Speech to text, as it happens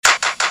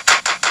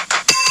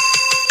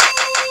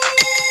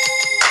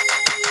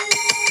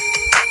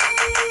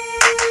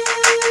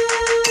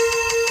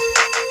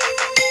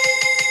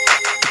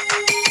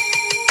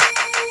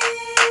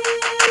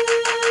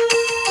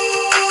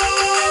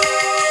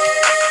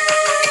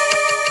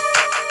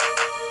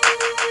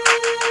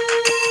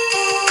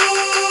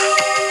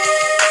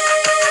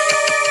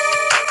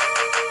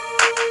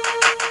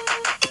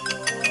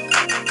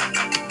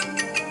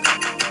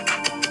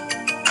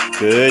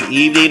Good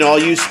evening, all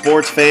you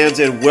sports fans,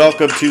 and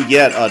welcome to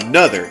yet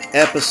another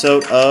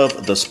episode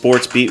of The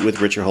Sports Beat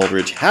with Richard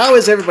Holdridge. How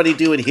is everybody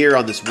doing here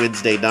on this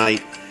Wednesday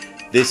night?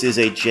 This is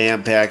a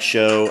jam-packed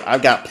show.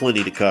 I've got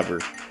plenty to cover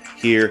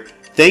here.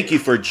 Thank you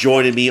for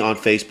joining me on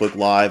Facebook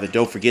Live, and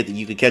don't forget that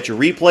you can catch a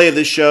replay of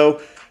this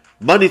show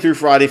Monday through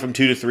Friday from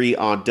 2 to 3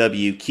 on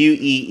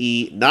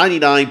WQEE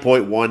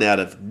 99.1 out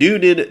of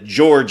Noonan,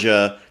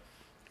 Georgia.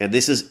 And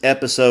this is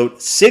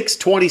episode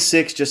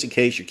 626, just in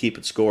case you're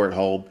keeping score at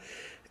home.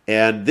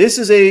 And this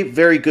is a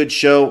very good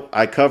show.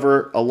 I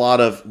cover a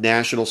lot of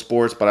national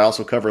sports, but I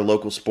also cover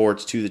local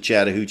sports to the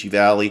Chattahoochee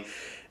Valley.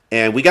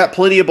 And we got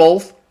plenty of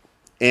both,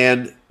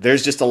 and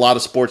there's just a lot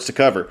of sports to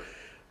cover.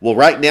 Well,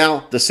 right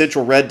now, the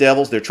Central Red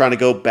Devils, they're trying to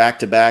go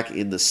back-to-back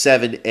in the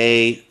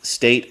 7A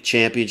state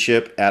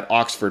championship at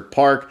Oxford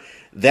Park.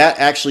 That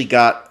actually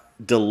got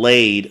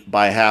delayed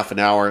by half an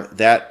hour.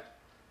 That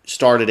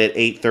started at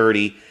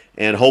 8:30.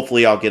 And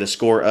hopefully I'll get a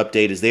score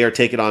update as they are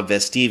taking on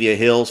Vestivia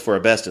Hills for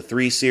a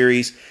best-of-3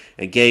 series,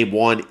 and Game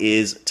 1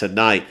 is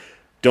tonight.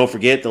 Don't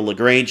forget the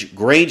LaGrange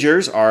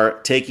Grangers are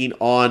taking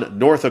on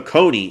North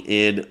Oconee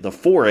in the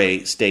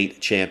 4A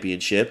state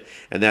championship,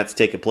 and that's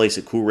taking place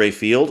at Coolray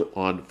Field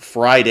on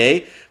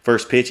Friday.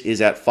 First pitch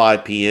is at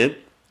 5 p.m.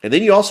 And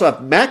then you also have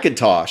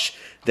McIntosh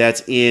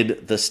that's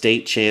in the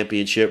state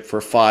championship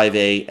for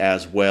 5A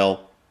as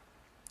well.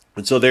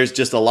 And so there's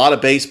just a lot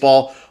of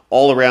baseball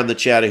all around the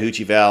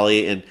Chattahoochee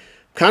Valley, and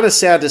kind of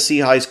sad to see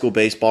high school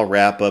baseball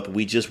wrap up.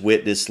 We just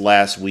witnessed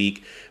last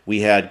week,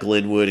 we had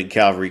Glenwood and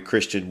Calvary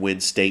Christian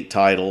win state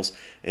titles,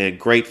 and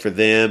great for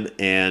them,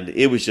 and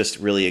it was just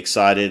really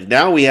excited.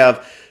 Now we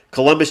have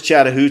Columbus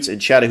Chattahoots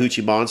and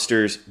Chattahoochee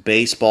Monsters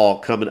baseball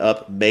coming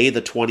up May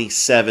the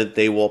 27th.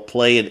 They will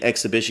play an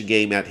exhibition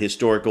game at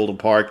Historic Golden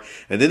Park,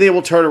 and then they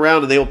will turn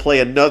around and they will play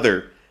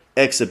another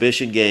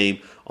exhibition game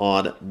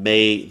on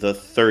May the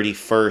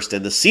 31st.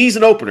 And the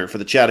season opener for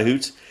the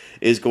Chattahoots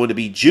is going to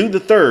be June the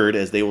 3rd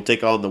as they will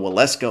take on the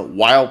Waleska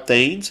Wild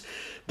Thanes.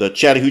 The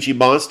Chattahoochee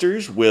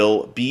Monsters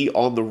will be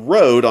on the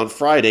road on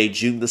Friday,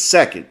 June the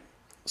 2nd.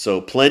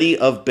 So plenty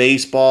of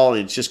baseball,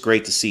 and it's just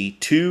great to see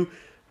two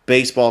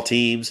baseball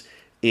teams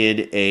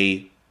in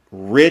a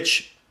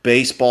rich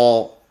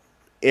baseball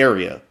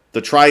area. The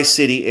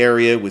Tri-City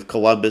area with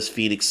Columbus,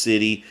 Phoenix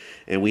City,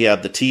 and we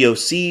have the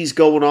TOCs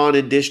going on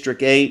in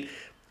District 8.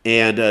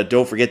 And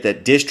don't forget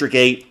that District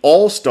 8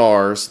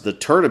 All-Stars, the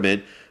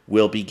tournament,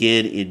 will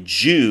begin in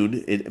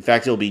June. In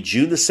fact, it'll be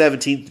June the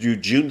 17th through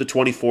June the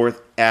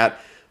 24th at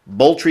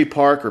Moultrie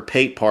Park or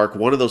Pate Park,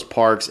 one of those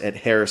parks at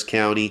Harris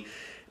County.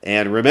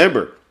 And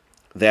remember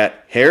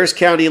that Harris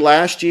County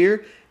last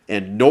year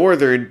and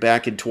Northern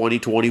back in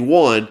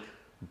 2021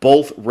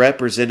 both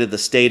represented the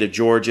state of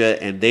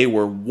Georgia, and they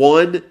were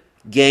one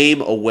game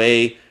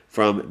away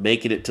from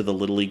making it to the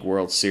Little League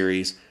World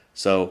Series.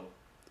 So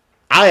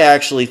I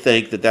actually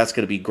think that that's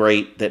going to be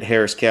great that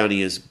Harris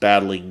County is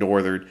battling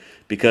Northern,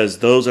 because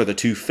those are the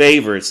two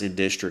favorites in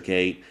District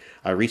 8.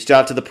 I reached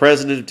out to the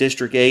president of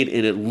District 8,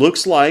 and it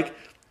looks like,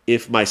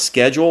 if my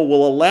schedule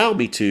will allow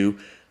me to,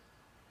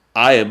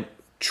 I am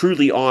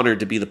truly honored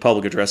to be the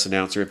public address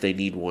announcer if they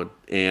need one.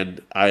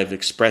 And I have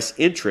expressed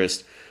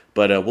interest,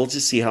 but we'll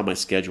just see how my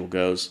schedule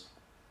goes.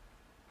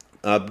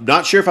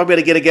 Not sure if I'm going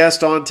to get a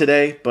guest on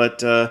today, but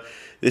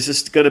this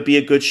is going to be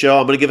a good show.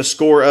 I'm going to give a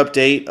score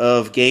update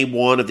of Game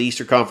 1 of the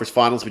Eastern Conference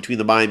Finals between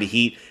the Miami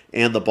Heat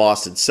and the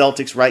Boston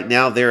Celtics. Right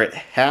now, they're at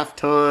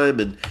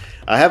halftime, and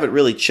I haven't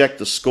really checked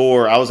the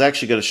score. I was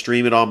actually going to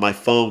stream it on my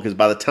phone, because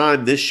by the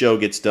time this show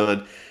gets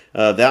done,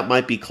 that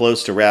might be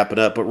close to wrapping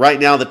up. But right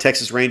now, the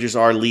Texas Rangers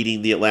are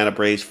leading the Atlanta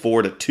Braves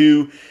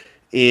 4-2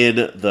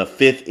 in the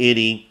fifth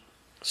inning.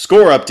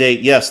 Score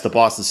update, yes, the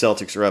Boston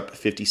Celtics are up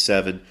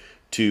 57-47.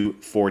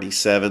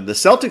 The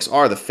Celtics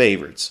are the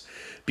favorites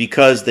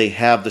because they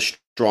have the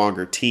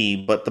stronger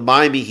team, but the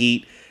Miami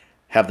Heat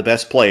have the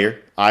best player.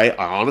 I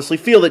honestly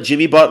feel that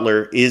Jimmy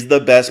Butler is the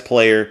best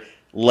player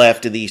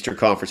left in the Eastern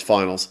Conference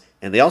Finals,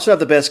 and they also have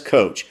the best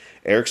coach.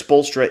 Eric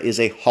Spoelstra is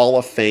a Hall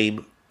of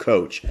Fame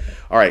coach.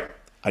 All right,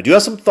 I do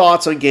have some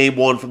thoughts on Game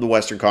 1 from the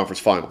Western Conference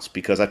Finals,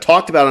 because I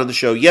talked about it on the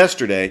show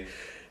yesterday,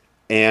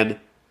 and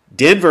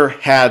Denver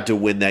had to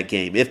win that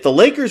game. If the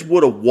Lakers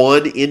would have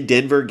won in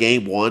Denver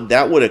Game 1,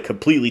 that would have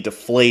completely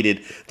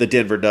deflated the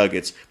Denver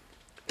Nuggets.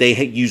 They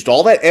had used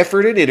all that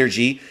effort and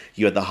energy.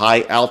 You had the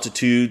high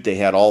altitude. They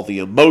had all the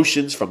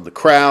emotions from the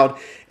crowd.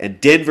 And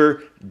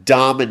Denver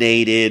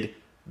dominated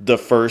the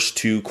first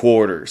two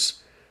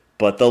quarters.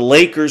 But the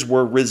Lakers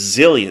were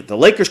resilient. The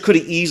Lakers could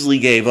have easily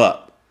gave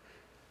up.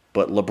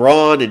 But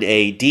LeBron and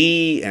AD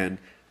and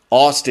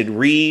Austin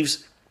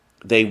Reeves,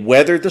 they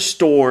weathered the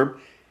storm.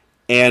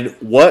 And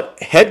what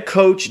head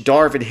coach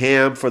Darvin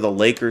Ham for the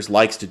Lakers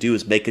likes to do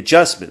is make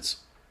adjustments.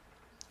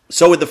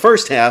 So in the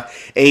first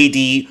half, AD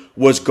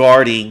was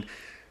guarding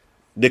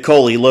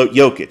Nikola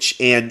Jokic,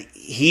 and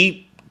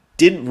he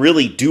didn't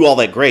really do all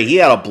that great. He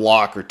had a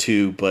block or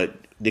two, but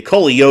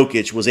Nikola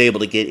Jokic was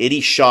able to get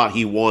any shot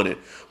he wanted.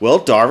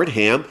 Well, Darvin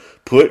Ham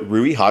put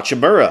Rui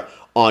Hachimura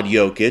on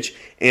Jokic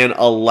and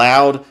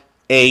allowed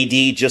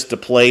AD just to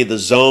play the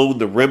zone,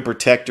 the rim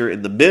protector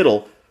in the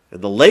middle.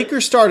 And the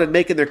Lakers started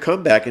making their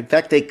comeback. In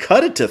fact, they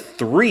cut it to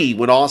 3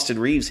 when Austin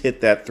Reeves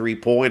hit that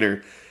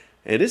three-pointer.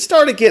 And it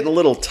started getting a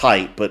little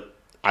tight. But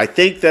I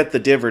think that the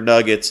Denver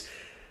Nuggets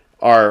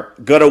are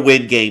going to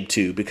win game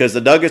 2 because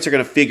the Nuggets are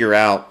going to figure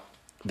out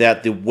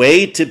that the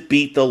way to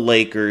beat the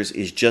Lakers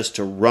is just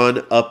to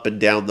run up and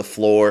down the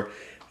floor.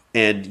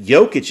 And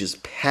Jokic's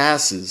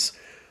passes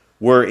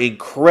were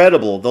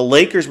incredible. The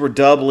Lakers were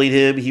doubling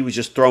him. He was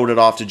just throwing it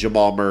off to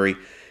Jamal Murray.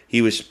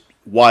 He was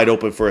wide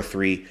open for a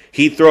 3.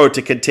 He'd throw it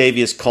to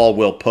Kentavious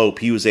Caldwell-Pope.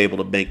 He was able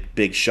to make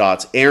big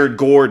shots. Aaron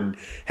Gordon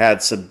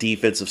had some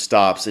defensive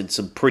stops and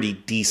some pretty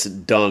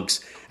decent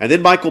dunks. And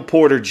then Michael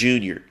Porter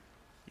Jr.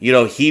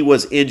 He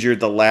was injured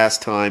the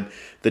last time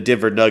the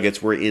Denver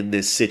Nuggets were in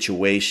this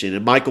situation.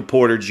 And Michael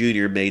Porter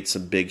Jr. made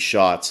some big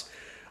shots.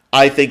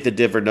 I think the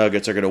Denver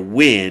Nuggets are going to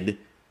win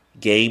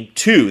Game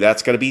 2.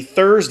 That's going to be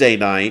Thursday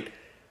night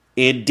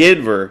in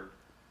Denver.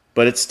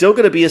 But it's still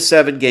going to be a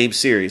 7-game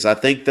series. I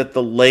think that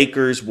the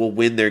Lakers will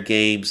win their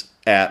games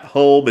at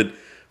home. And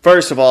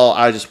first of all,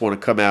 I just want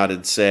to come out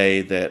and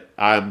say that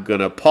I'm going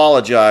to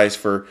apologize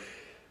for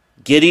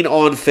getting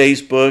on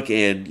Facebook.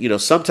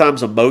 And,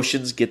 sometimes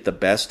emotions get the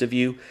best of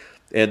you.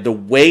 And the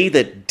way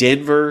that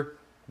Denver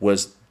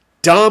was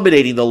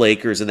dominating the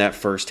Lakers in that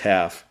first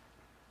half,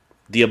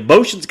 the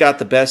emotions got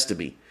the best of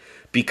me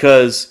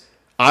because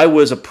I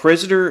was a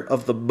prisoner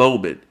of the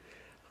moment.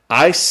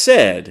 I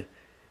said,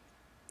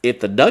 if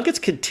the Nuggets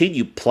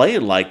continue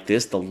playing like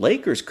this, the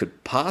Lakers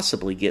could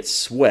possibly get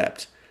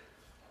swept.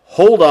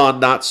 Hold on,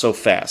 not so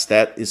fast.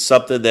 That is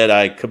something that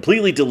I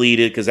completely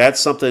deleted because that's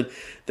something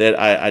that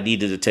I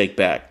needed to take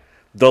back.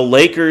 The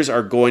Lakers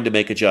are going to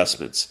make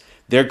adjustments.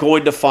 They're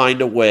going to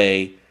find a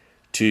way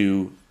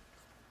to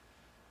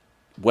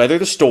weather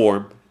the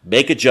storm,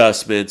 make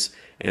adjustments,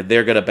 and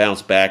they're going to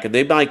bounce back. And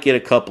they might get a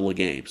couple of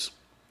games.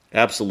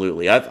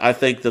 Absolutely. I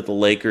think that the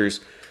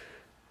Lakers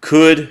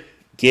could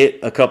get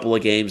a couple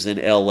of games in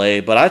LA,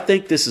 but I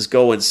think this is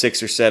going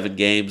 6 or 7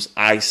 games.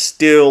 I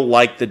still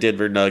like the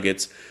Denver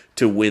Nuggets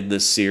to win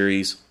this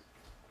series.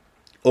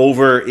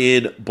 Over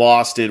in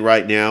Boston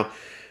right now,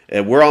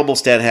 and we're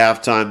almost at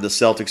halftime. The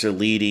Celtics are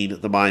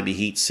leading the Miami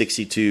Heat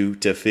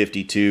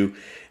 62-52.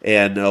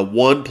 And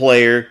one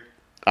player,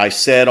 I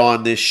said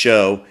on this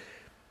show,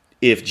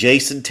 if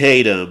Jason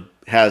Tatum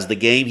has the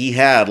game he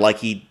had like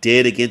he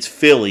did against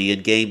Philly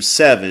in Game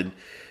 7,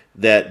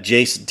 that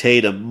Jason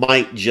Tatum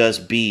might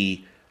just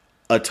be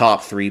a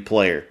top 3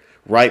 player,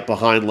 right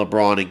behind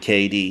LeBron and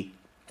KD.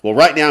 Well,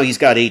 right now he's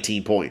got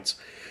 18 points.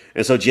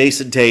 And so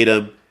Jason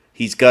Tatum,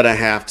 he's going to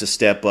have to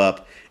step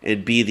up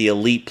and be the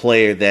elite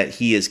player that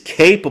he is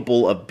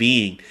capable of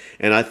being.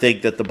 And I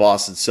think that the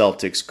Boston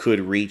Celtics could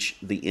reach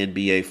the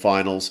NBA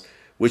Finals,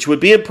 which would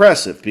be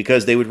impressive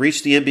because they would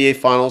reach the NBA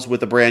Finals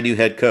with a brand new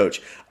head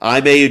coach.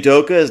 Ime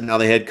Udoka is now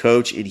the head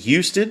coach in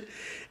Houston,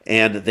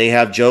 and they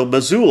have Joe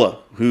Mazzulla,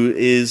 who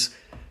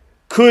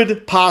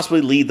could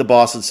possibly lead the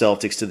Boston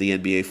Celtics to the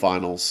NBA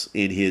Finals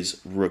in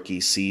his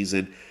rookie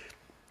season.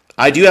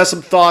 I do have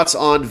some thoughts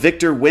on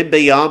Victor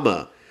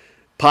Wembanyama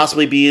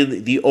possibly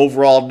being the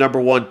overall number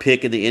 1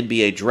 pick in the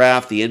NBA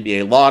draft. The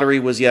NBA lottery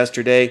was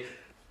yesterday.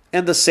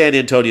 And the San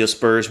Antonio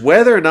Spurs,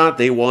 whether or not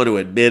they want to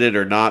admit it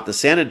or not, the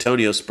San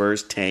Antonio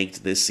Spurs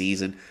tanked this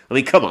season. I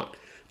mean, come on.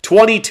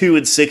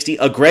 22-60,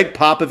 a Greg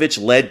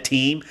Popovich-led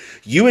team.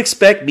 You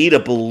expect me to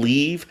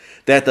believe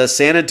that the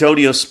San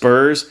Antonio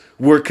Spurs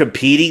were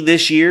competing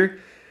this year?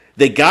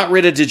 They got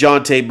rid of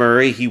DeJounte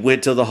Murray. He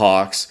went to the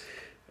Hawks.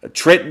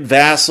 Trenton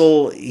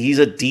Vassell, he's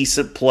a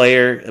decent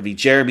player. I mean,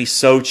 Jeremy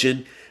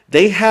Sochin.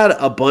 They had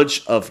a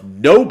bunch of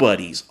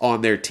nobodies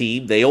on their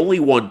team. They only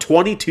won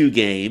 22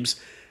 games.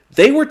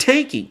 They were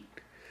tanking.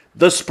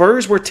 The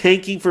Spurs were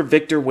tanking for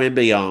Victor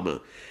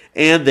Wembanyama.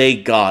 And they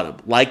got him,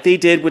 like they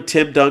did with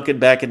Tim Duncan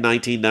back in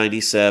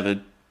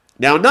 1997.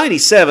 Now, in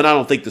 97, I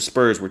don't think the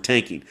Spurs were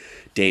tanking.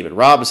 David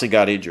Robinson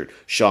got injured.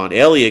 Sean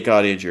Elliott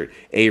got injured.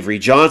 Avery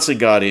Johnson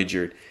got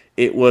injured.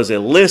 It was a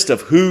list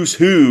of who's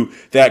who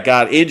that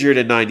got injured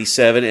in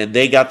 97, and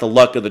they got the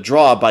luck of the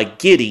draw by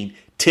getting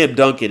Tim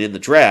Duncan in the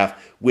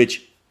draft,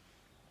 which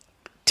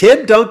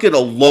Tim Duncan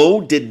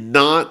alone did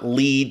not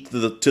lead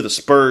to the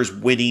Spurs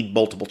winning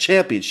multiple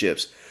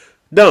championships.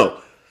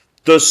 No,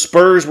 the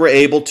Spurs were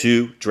able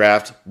to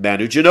draft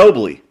Manu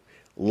Ginobili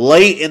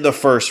late in the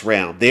first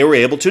round. They were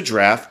able to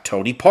draft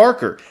Tony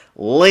Parker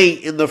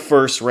late in the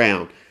first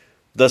round.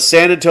 The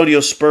San Antonio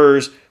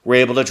Spurs were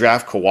able to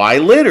draft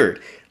Kawhi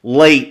Leonard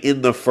late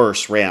in the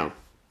first round.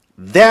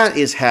 That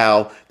is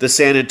how the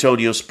San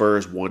Antonio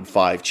Spurs won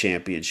 5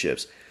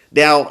 championships.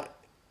 Now,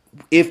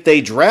 if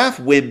they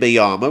draft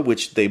Wembanyama,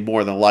 which they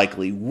more than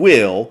likely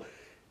will,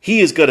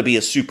 he is going to be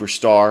a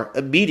superstar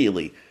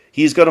immediately.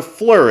 He's going to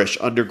flourish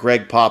under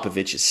Greg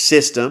Popovich's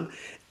system,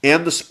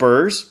 and the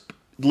Spurs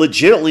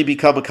legitimately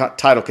become a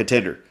title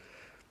contender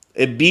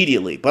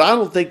immediately. But I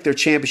don't think they're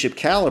championship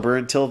caliber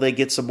until they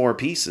get some more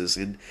pieces.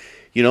 And,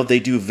 they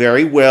do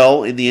very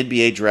well in the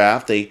NBA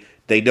draft.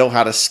 They know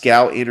how to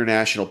scout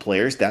international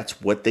players.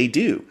 That's what they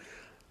do.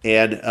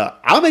 And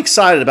I'm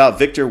excited about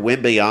Victor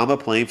Wembanyama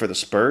playing for the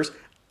Spurs.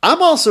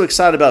 I'm also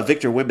excited about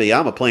Victor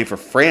Wembanyama playing for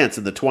France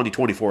in the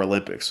 2024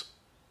 Olympics.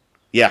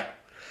 Yeah,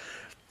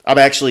 I'm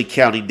actually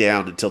counting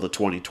down until the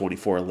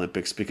 2024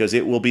 Olympics because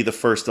it will be the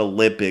first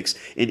Olympics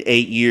in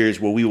 8 years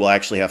where we will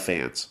actually have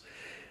fans.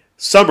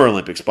 Summer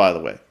Olympics, by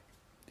the way.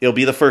 It'll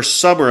be the first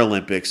Summer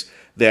Olympics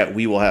that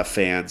we will have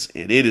fans,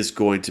 and it is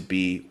going to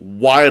be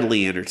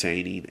wildly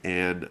entertaining,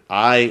 and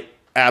I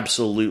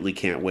absolutely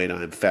can't wait.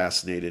 I'm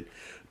fascinated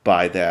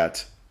by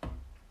that.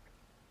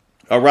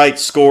 All right,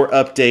 score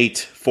update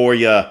for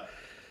you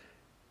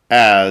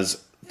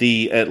as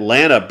the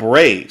Atlanta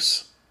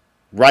Braves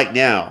right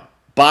now,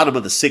 bottom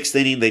of the sixth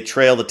inning, they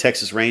trail the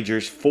Texas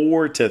Rangers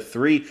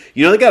 4-3.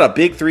 You know, they got a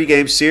big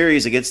 3-game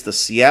series against the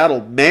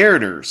Seattle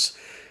Mariners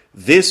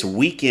this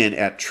weekend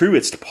at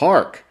Truist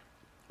Park.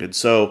 And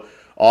so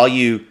all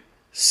you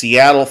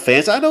Seattle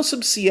fans, I know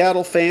some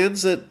Seattle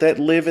fans that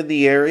live in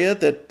the area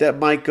that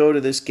might go to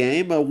this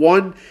game.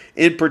 One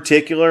in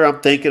particular I'm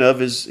thinking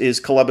of is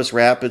Columbus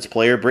Rapids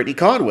player Brittany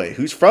Conway,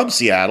 who's from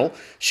Seattle.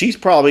 She's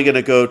probably going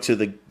to go to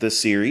the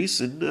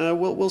series, and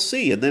we'll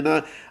see. And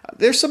then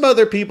there's some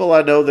other people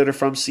I know that are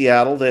from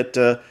Seattle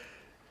that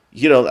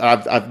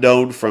I've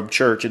known from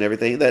church and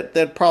everything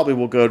that probably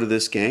will go to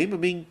this game. I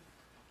mean,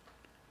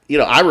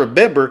 I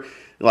remember.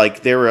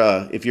 Like if you're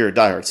a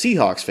diehard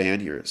Seahawks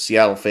fan, you're a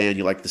Seattle fan,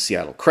 you like the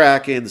Seattle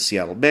Kraken, the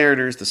Seattle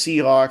Mariners, the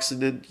Seahawks,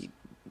 and then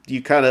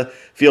you kind of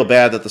feel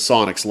bad that the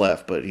Sonics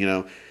left. But,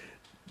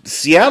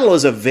 Seattle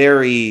is a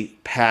very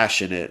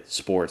passionate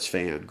sports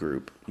fan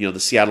group. The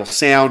Seattle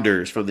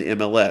Sounders from the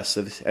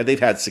MLS, and they've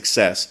had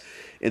success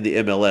in the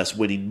MLS,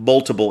 winning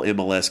multiple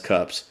MLS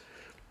Cups.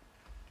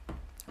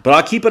 But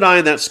I'll keep an eye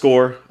on that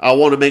score. I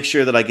want to make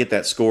sure that I get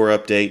that score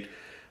update.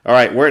 All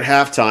right, we're at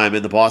halftime,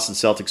 and the Boston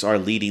Celtics are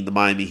leading the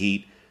Miami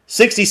Heat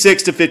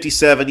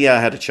 66-57. Yeah, I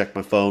had to check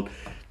my phone.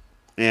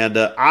 And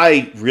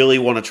I really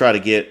want to try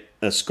to get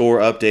a score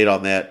update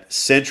on that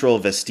Central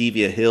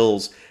Vestivia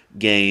Hills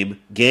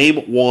game. Game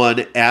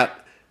 1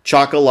 at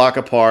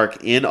Chocolaca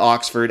Park in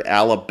Oxford,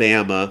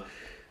 Alabama.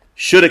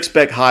 Should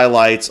expect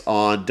highlights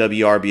on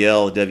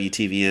WRBL and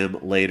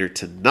WTVM later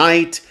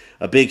tonight.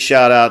 A big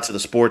shout out to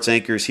the sports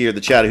anchors here in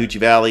the Chattahoochee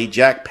Valley,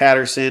 Jack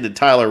Patterson and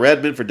Tyler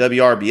Redmond for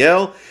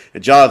WRBL,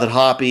 and Jonathan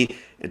Hoppy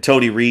and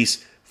Tony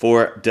Reese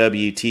for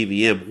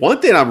WTVM.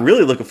 One thing I'm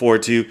really looking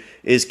forward to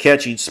is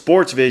catching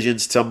Sports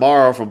Visions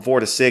tomorrow from 4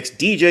 to 6.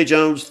 DJ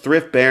Jones,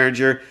 Thrift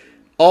Behringer,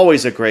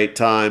 always a great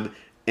time.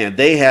 And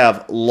they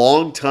have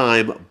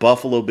longtime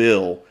Buffalo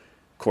Bill,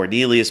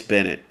 Cornelius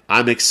Bennett.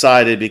 I'm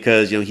excited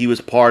because he was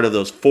part of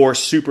those 4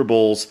 Super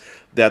Bowls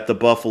that the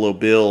Buffalo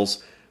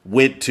Bills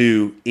went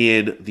to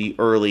in the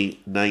early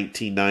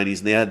 1990s.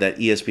 And they had that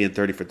ESPN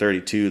 30 for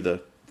 32,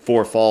 the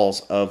 4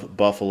 Falls of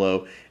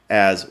Buffalo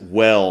as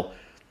well.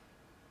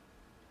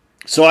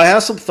 So I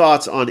have some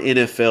thoughts on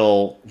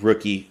NFL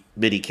rookie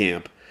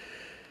minicamp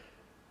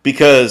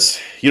because,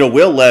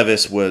 Will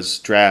Levis was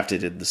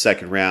drafted in the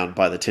second round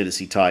by the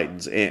Tennessee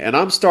Titans. And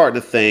I'm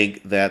starting to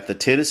think that the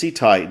Tennessee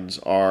Titans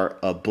are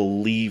a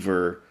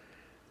believer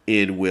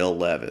in Will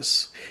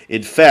Levis.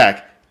 In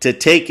fact, to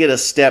take it a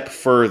step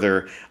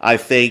further, I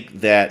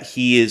think that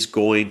he is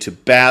going to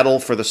battle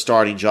for the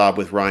starting job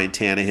with Ryan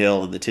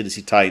Tannehill, and the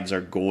Tennessee Titans are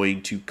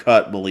going to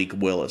cut Malik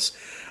Willis.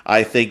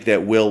 I think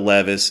that Will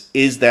Levis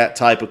is that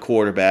type of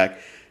quarterback.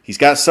 He's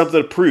got something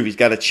to prove. He's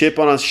got a chip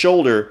on his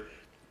shoulder,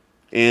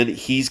 and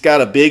he's got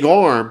a big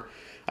arm.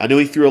 I know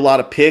he threw a lot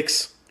of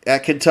picks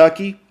at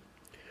Kentucky,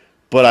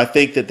 but I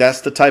think that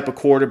that's the type of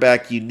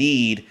quarterback you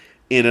need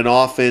in an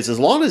offense. As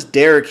long as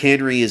Derrick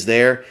Henry is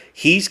there,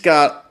 he's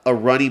got a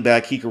running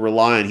back he can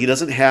rely on. He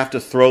doesn't have to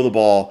throw the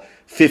ball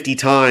 50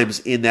 times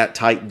in that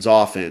Titans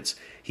offense.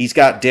 He's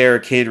got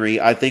Derrick Henry.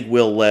 I think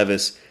Will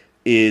Levis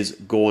is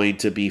going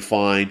to be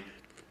fine.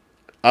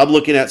 I'm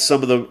looking at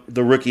some of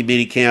the rookie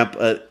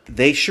minicamp.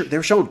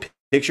 They're showing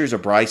pictures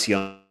of Bryce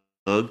Young,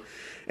 and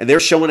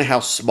they're showing how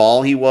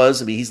small he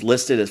was. I mean, he's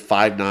listed as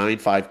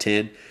 5'9",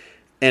 5'10",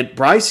 and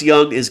Bryce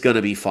Young is going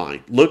to be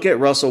fine. Look at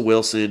Russell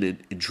Wilson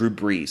and Drew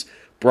Brees.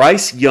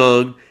 Bryce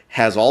Young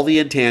has all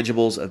the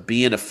intangibles of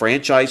being a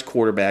franchise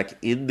quarterback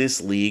in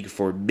this league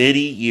for many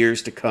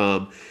years to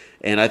come,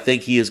 and I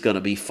think he is going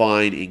to be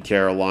fine in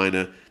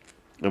Carolina.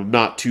 I'm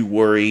not too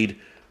worried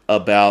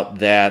about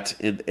that.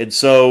 And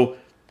so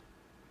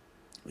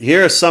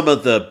here are some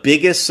of the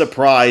biggest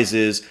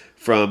surprises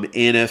from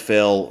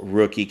NFL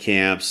rookie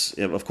camps.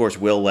 Of course,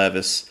 Will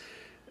Levis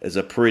is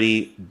a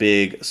pretty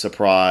big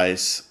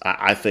surprise.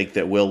 I think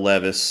that Will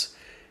Levis,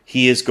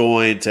 he is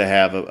going to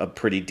have a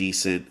pretty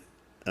decent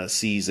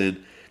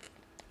season.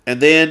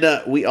 And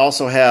then we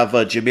also have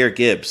Jahmyr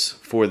Gibbs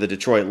for the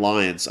Detroit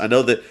Lions. I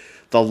know that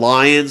the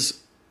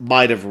Lions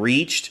might have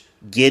reached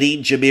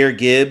getting Jahmyr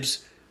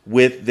Gibbs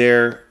with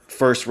their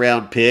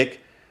first-round pick,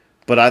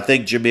 but I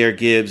think Jahmyr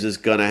Gibbs is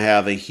going to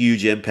have a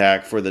huge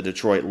impact for the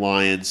Detroit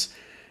Lions.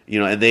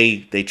 And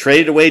they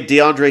traded away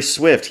DeAndre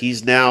Swift.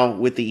 He's now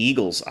with the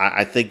Eagles.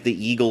 I think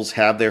the Eagles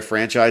have their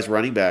franchise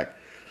running back.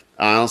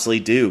 I honestly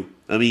do.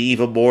 I mean,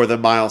 even more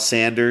than Miles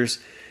Sanders.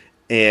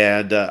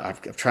 And I'm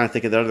trying to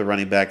think of the other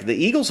running back. The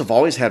Eagles have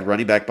always had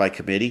running back by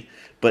committee,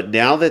 but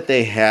now that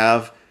they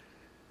have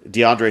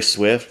DeAndre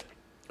Swift,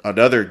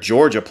 another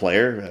Georgia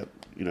player,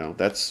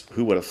 that's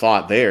who would have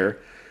thought there.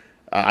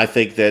 I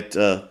think that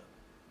the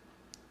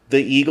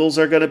Eagles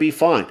are going to be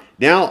fine.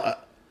 Now,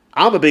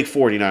 I'm a big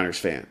 49ers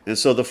fan, and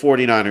so the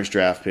 49ers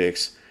draft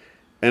picks,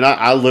 and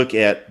I look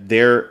at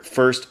their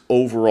first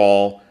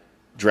overall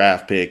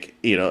draft pick,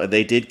 and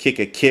they did pick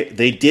a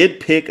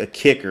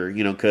kicker,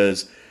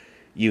 because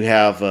you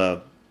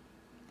have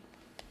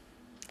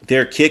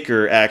their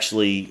kicker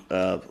actually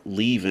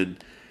leaving,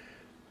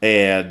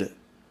 and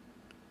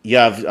you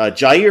have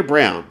Jair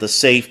Brown, the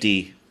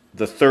safety,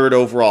 the third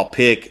overall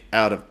pick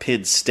out of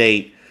Penn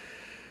State.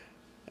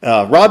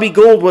 Robbie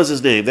Gould was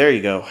his name. There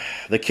you go.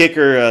 The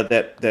kicker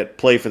that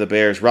played for the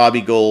Bears.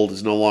 Robbie Gould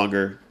is no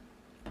longer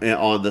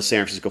on the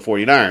San Francisco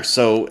 49ers.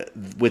 So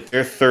with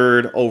their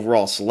third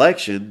overall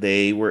selection,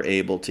 they were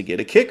able to get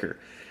a kicker.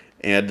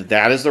 And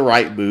that is the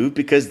right move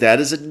because that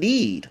is a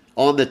need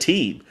on the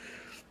team.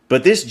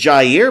 But this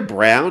Jair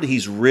Brown,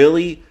 he's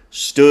really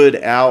stood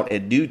out,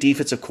 and new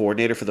defensive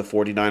coordinator for the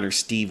 49ers,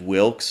 Steve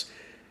Wilks,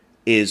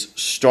 is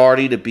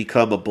starting to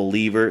become a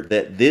believer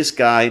that this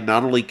guy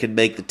not only can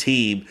make the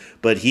team,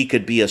 but he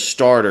could be a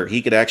starter.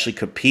 He could actually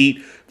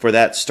compete for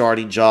that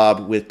starting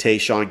job with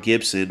Tayshaun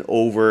Gibson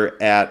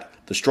over at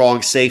the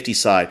strong safety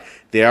side.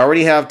 They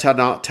already have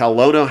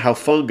Talona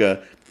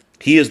Haufunga.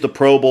 He is the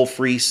Pro Bowl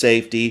free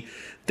safety.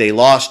 They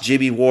lost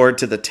Jimmy Ward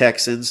to the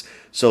Texans,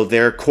 so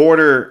their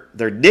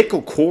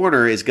nickel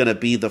corner is going to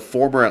be the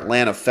former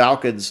Atlanta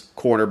Falcons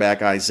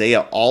cornerback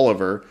Isaiah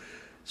Oliver.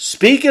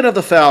 Speaking of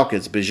the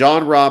Falcons,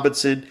 Bijan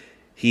Robinson,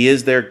 he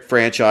is their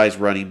franchise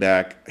running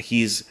back.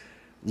 He's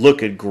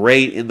looking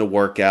great in the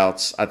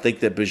workouts. I think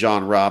that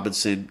Bijan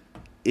Robinson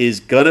is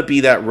going to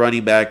be that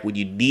running back when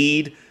you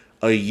need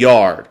a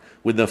yard.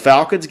 When the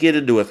Falcons get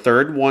into a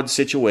 3rd and 1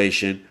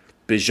 situation,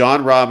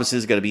 Bijan Robinson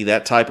is going to be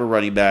that type of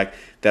running back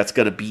that's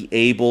going to be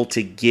able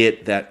to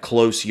get that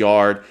close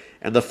yard.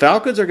 And the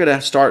Falcons are going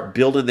to start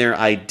building their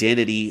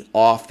identity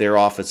off their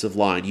offensive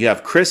line. You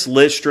have Chris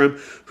Lidstrom,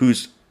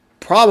 who's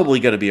probably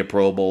going to be a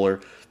Pro Bowler.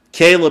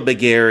 Caleb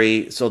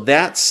McGarry. So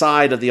that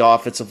side of the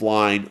offensive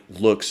line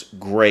looks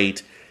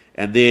great.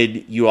 And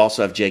then you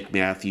also have Jake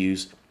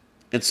Matthews.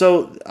 And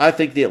so I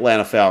think the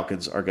Atlanta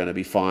Falcons are going to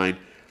be fine.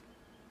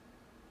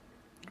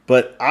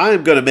 But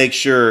I'm going to make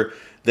sure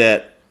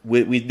that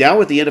now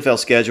with the NFL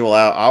schedule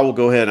out, I will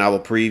go ahead and I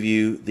will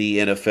preview the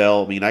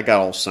NFL. I mean, I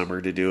got all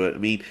summer to do it. I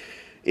mean,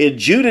 in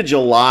June and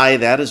July,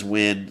 that is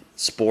when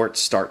sports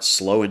start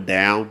slowing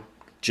down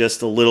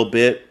just a little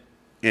bit.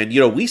 And,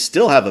 we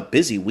still have a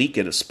busy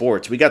weekend of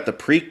sports. We got the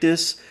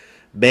Preakness.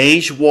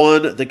 Mage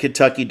won the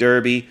Kentucky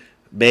Derby.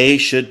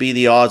 Mage should be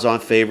the odds-on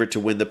favorite to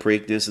win the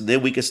Preakness. And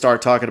then we can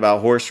start talking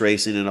about horse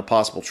racing and a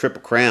possible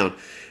Triple Crown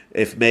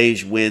if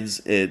Mage wins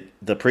the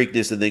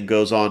Preakness and then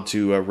goes on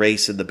to a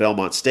race in the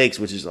Belmont Stakes,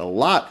 which is a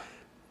lot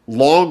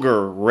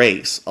longer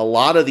race. A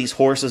lot of these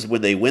horses,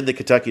 when they win the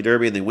Kentucky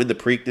Derby and they win the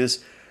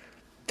Preakness,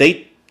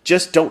 they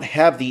just don't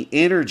have the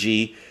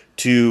energy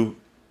to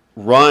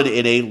run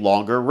in a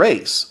longer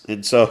race.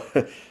 And so,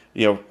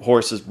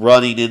 horses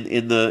running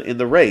in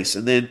the race.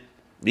 And then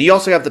you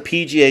also have the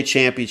PGA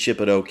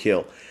Championship at Oak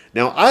Hill.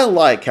 Now, I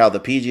like how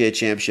the PGA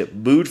Championship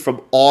moved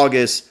from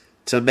August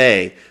to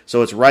May.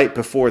 So it's right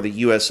before the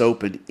U.S.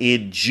 Open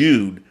in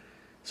June.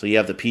 So you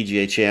have the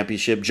PGA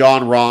Championship.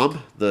 John Rahm,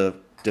 the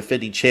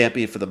defending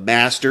champion for the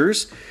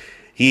Masters,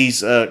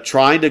 he's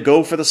trying to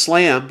go for the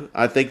Slam.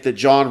 I think that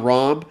John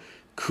Rahm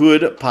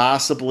could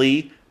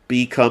possibly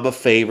become a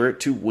favorite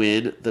to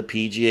win the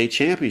PGA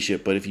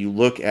Championship. But if you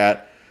look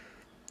at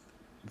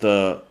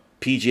the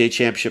PGA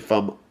Championship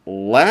from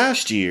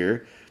last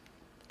year,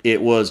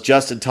 it was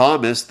Justin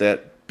Thomas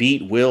that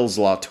beat Will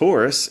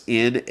Zalatoris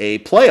in a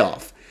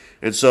playoff.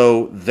 And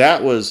so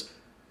that was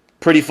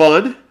pretty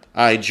fun.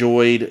 I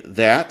enjoyed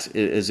that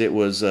as it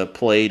was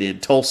played in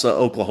Tulsa,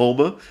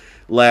 Oklahoma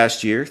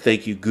last year.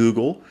 Thank you,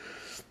 Google.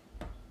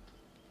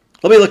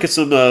 Let me look at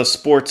some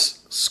sports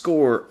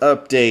score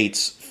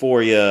updates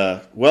for you.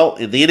 Well,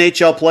 in the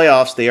NHL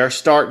playoffs, they are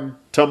starting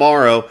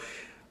tomorrow.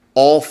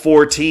 All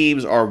 4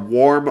 teams are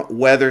warm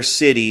weather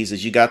cities,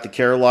 as you got the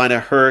Carolina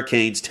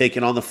Hurricanes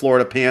taking on the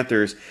Florida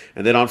Panthers.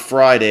 And then on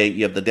Friday,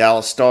 you have the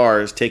Dallas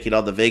Stars taking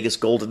on the Vegas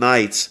Golden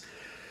Knights.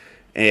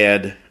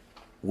 And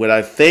when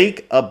I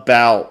think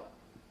about,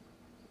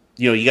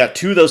 you got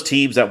 2 of those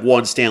teams that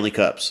won Stanley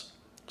Cups.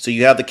 So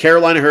you have the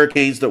Carolina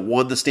Hurricanes that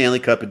won the Stanley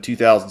Cup in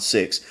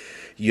 2006.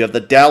 You have the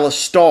Dallas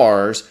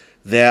Stars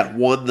that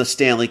won the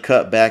Stanley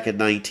Cup back in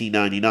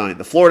 1999.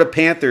 The Florida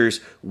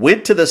Panthers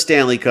went to the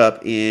Stanley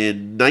Cup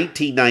in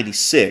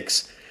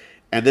 1996.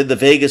 And then the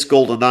Vegas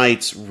Golden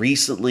Knights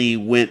recently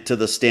went to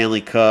the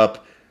Stanley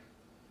Cup.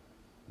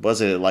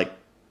 Was it like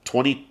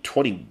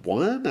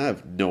 2021? I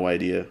have no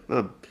idea.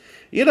 I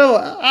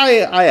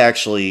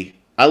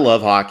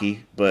love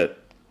hockey, but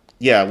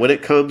yeah, when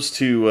it comes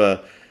to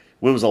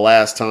when was the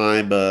last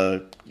time,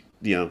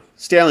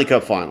 Stanley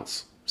Cup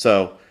Finals.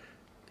 So,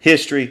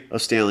 history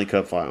of Stanley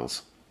Cup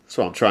Finals. That's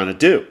what I'm trying to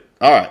do.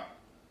 All right.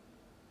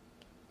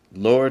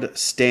 Lord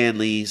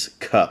Stanley's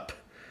Cup.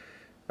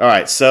 All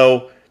right,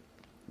 so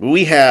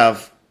we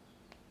have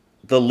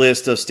the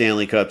list of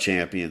Stanley Cup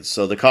champions.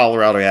 So the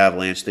Colorado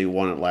Avalanche, they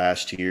won it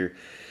last year.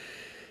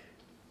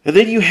 And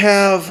then you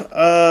have,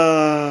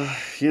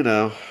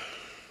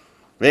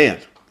 man.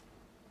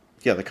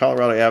 Yeah, the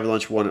Colorado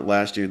Avalanche won it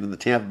last year. And then the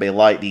Tampa Bay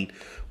Lightning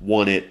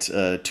won it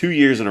 2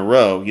 years in a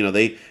row. You know,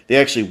 they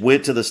actually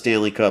went to the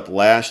Stanley Cup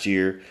last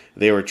year.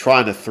 They were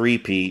trying to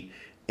three-peat,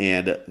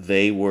 and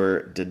they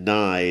were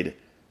denied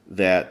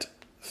that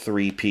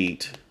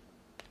three-peat.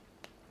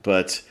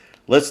 But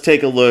let's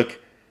take a look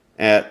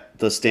at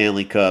the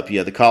Stanley Cup.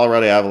 Yeah, the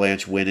Colorado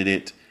Avalanche winning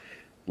it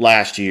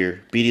last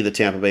year, beating the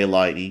Tampa Bay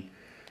Lightning.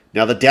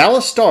 Now, the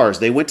Dallas Stars,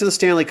 they went to the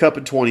Stanley Cup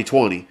in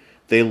 2020.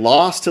 They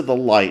lost to the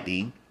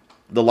Lightning.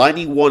 The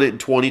Lightning won it in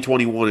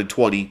 2021 and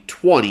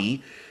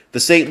 2020. The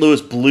St.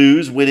 Louis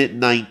Blues win it in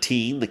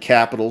 19. The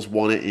Capitals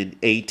won it in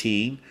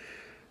 18.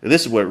 And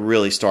this is what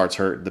really starts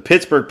hurting. The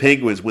Pittsburgh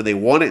Penguins, when they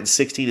won it in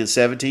 16 and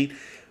 17,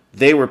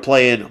 they were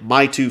playing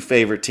my two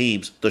favorite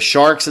teams, the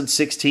Sharks in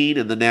 16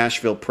 and the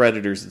Nashville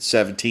Predators in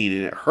 17.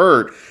 And it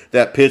hurt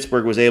that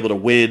Pittsburgh was able to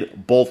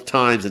win both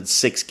times in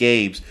 6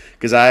 games,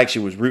 because I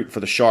actually was rooting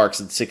for the Sharks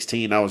in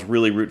 16. I was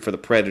really rooting for the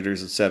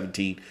Predators in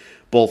 17,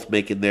 both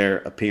making their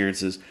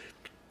appearances.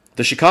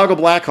 The Chicago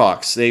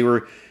Blackhawks, they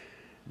were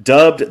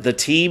dubbed the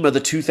team of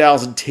the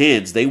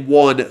 2010s. They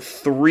won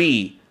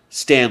 3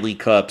 Stanley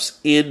Cups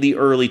in the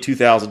early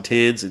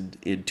 2010s,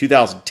 in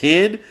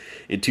 2010,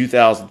 in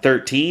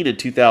 2013, and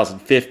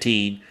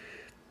 2015.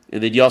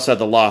 And then you also have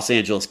the Los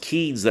Angeles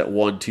Kings that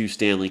won 2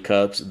 Stanley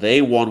Cups.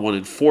 They won one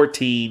in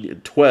 14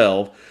 and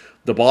 12.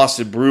 The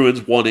Boston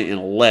Bruins won it in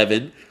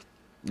 11.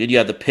 Then you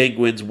had the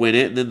Penguins win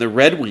it. And then the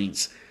Red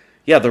Wings.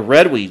 Yeah, the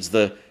Red Wings,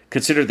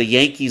 considered the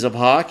Yankees of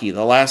hockey.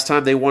 The last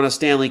time they won a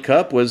Stanley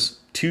Cup was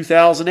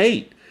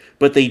 2008.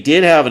 But they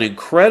did have an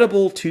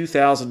incredible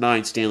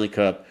 2009 Stanley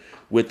Cup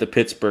with the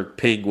Pittsburgh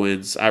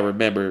Penguins. I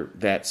remember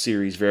that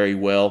series very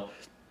well.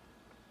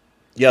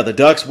 Yeah, the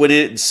Ducks win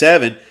it in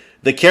 7.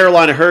 The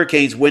Carolina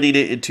Hurricanes winning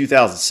it in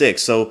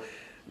 2006. So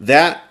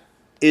that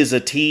is a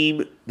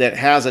team that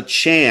has a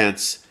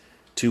chance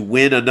to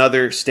win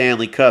another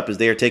Stanley Cup, as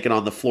they are taking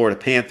on the Florida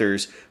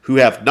Panthers, who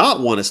have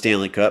not won a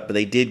Stanley Cup, but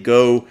they did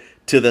go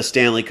to the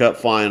Stanley Cup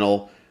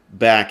final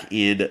back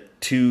in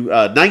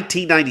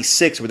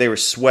 1996, where they were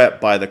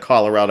swept by the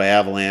Colorado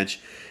Avalanche.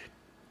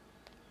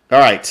 All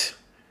right.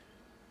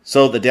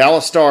 So the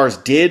Dallas Stars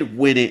did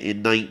win it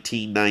in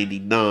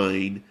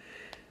 1999.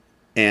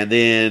 And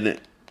then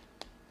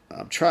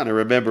I'm trying to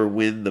remember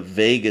when the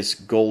Vegas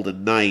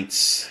Golden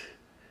Knights...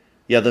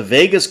 Yeah, the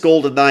Vegas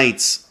Golden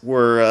Knights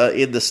were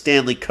in the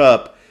Stanley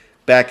Cup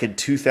back in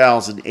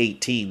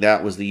 2018.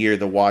 That was the year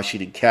the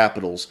Washington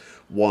Capitals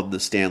won the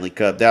Stanley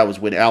Cup. That was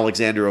when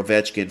Alexander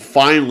Ovechkin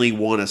finally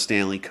won a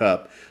Stanley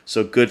Cup.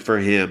 So good for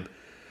him.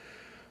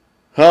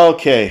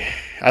 Okay,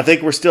 I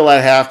think we're still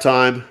at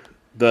halftime.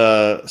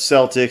 The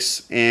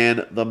Celtics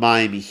and the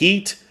Miami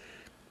Heat.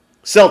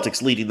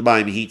 Celtics leading the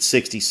Miami Heat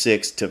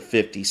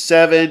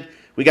 66-57.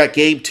 We got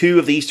Game 2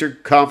 of the Eastern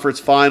Conference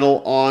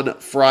Final on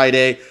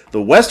Friday.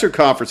 The Western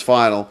Conference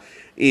Final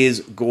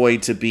is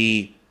going to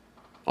be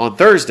on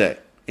Thursday,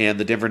 and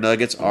the Denver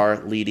Nuggets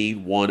are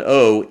leading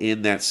 1-0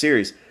 in that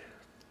series.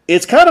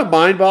 It's kind of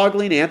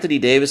mind-boggling. Anthony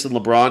Davis and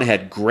LeBron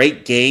had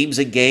great games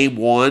in Game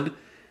 1,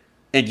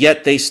 and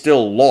yet they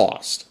still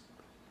lost.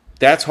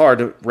 That's hard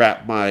to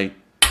wrap my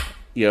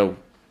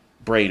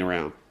brain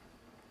around.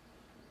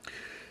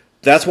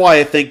 That's why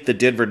I think the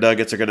Denver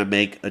Nuggets are going to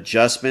make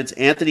adjustments.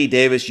 Anthony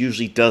Davis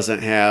usually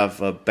doesn't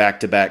have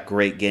back-to-back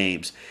great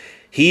games.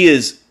 He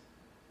is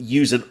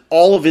using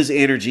all of his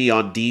energy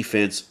on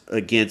defense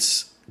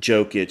against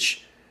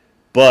Jokic,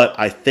 but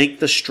I think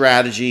the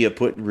strategy of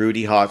putting Rui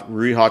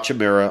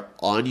Hachimura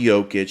on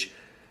Jokic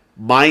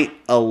might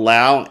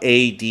allow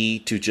AD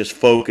to just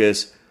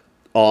focus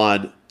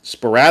on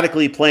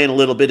sporadically playing a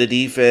little bit of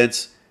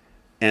defense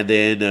and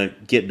then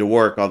getting to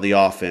work on the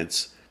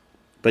offense.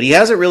 But he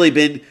hasn't really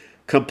been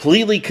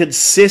completely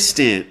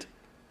consistent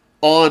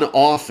on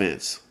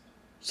offense.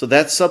 So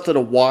that's something to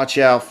watch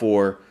out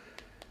for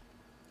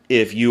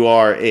if you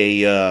are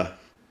a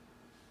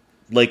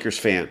Lakers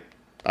fan.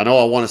 I know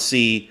I want to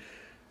see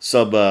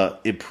some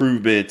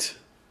improvement,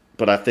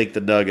 but I think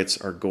the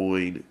Nuggets are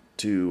going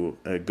to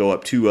go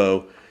up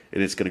 2-0,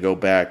 and it's going to go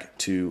back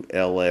to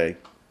LA.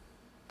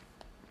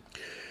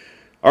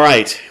 All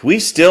right, we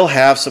still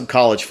have some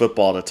college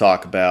football to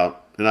talk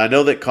about, and I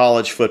know that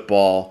college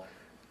football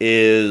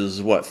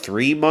is,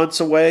 3 months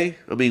away?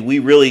 I mean, we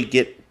really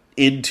get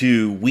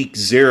into week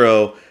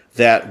 0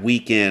 that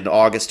weekend,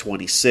 August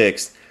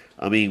 26th.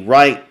 I mean,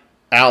 right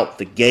out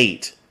the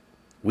gate,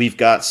 we've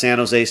got San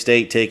Jose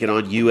State taking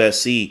on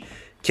USC.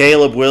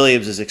 Caleb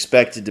Williams is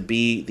expected to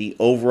be the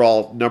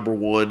overall number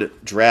 1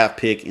 draft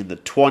pick in the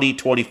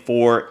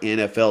 2024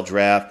 NFL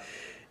Draft.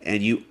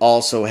 And you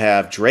also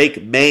have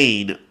Drake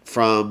Maye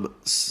from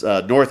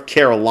North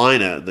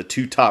Carolina, the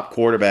 2 top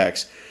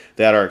quarterbacks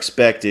that are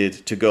expected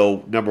to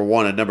go number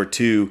 1 and number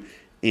 2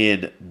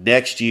 in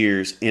next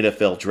year's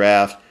NFL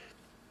Draft.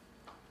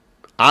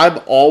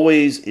 I'm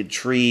always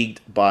intrigued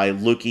by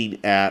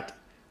looking at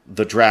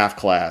the draft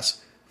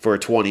class for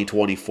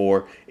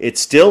 2024.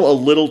 It's still a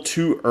little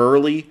too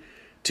early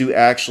to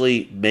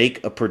actually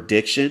make a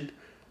prediction,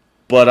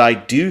 but I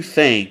do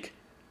think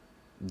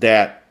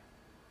that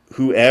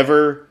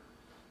whoever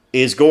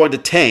is going to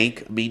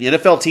tank, I mean,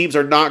 NFL teams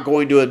are not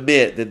going to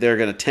admit that they're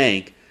going to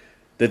tank,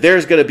 that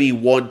there's going to be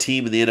one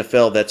team in the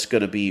NFL that's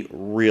going to be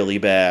really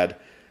bad,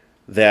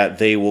 that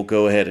they will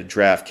go ahead and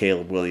draft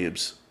Caleb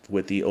Williams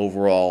with the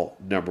overall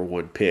number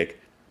 1 pick.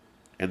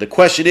 And the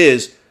question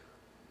is,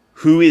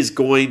 who is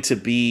going to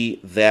be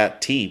that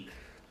team?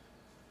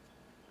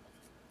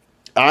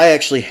 I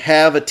actually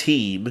have a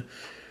team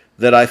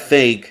that I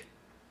think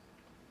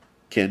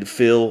can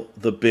fill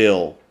the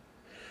bill.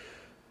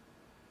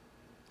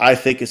 I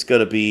think it's going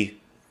to be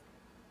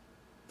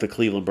the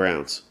Cleveland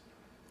Browns.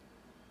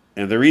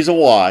 And the reason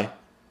why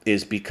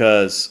is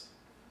because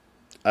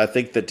I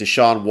think that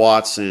Deshaun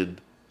Watson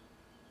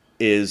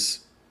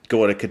is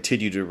going to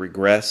continue to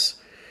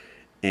regress.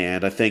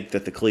 And I think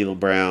that the Cleveland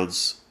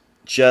Browns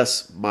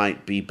just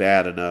might be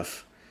bad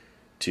enough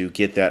to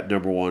get that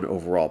number 1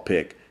 overall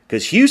pick.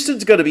 Because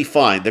Houston's going to be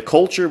fine. The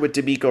culture with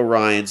DeMeco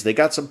Ryans, they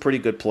got some pretty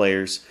good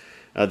players.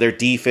 Their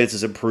defense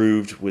is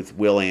improved with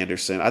Will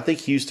Anderson. I think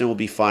Houston will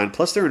be fine.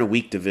 Plus, they're in a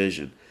weak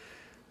division.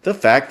 The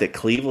fact that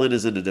Cleveland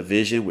is in a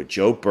division with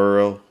Joe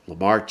Burrow,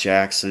 Lamar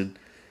Jackson,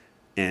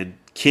 and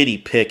Kenny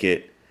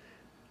Pickett,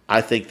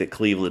 I think that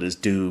Cleveland is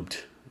doomed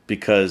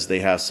because they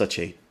have such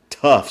a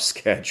tough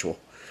schedule.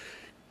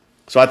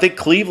 So I think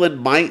Cleveland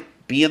might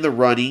be in the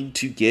running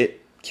to get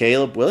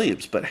Caleb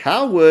Williams. But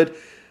how would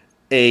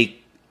a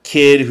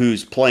kid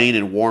who's playing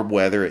in warm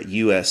weather at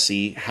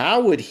USC,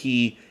 how would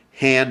he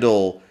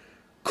handle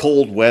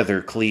cold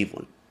weather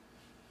Cleveland?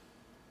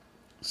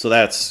 So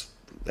that's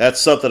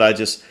something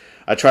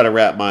I try to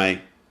wrap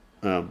my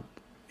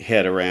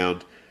head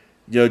around.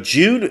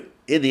 June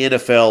in the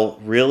NFL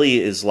really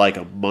is like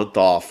a month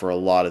off for a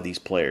lot of these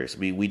players. I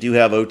mean, we do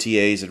have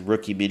OTAs and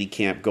rookie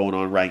minicamp going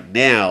on right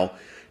now.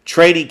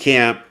 Training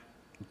camp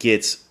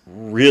gets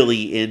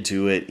really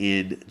into it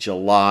in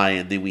July,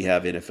 and then we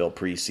have NFL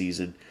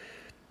preseason.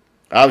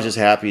 I was just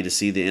happy to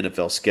see the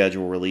NFL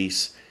schedule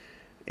release,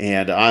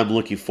 and I'm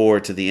looking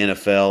forward to the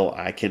NFL.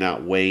 I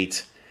cannot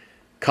wait.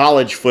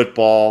 College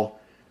football,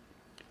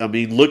 I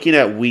mean, looking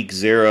at week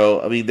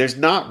 0, I mean, there's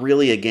not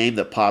really a game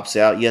that pops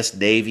out. Yes,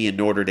 Navy and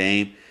Notre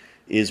Dame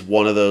is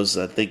one of those.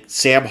 I think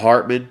Sam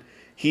Hartman,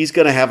 he's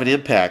going to have an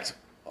impact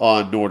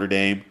on Notre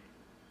Dame.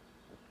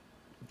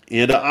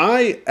 And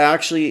I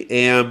actually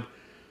am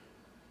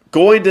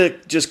going to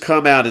just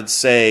come out and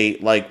say,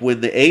 like,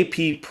 when the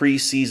AP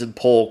preseason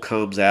poll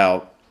comes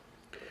out,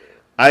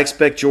 I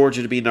expect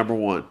Georgia to be number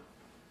 1.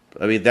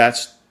 I mean,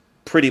 that's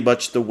pretty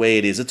much the way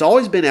it is. It's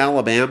always been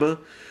Alabama,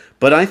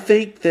 but I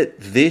think that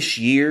this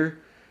year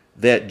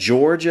that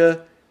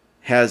Georgia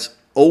has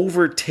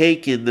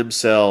overtaken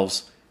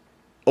themselves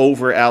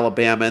over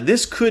Alabama, and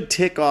this could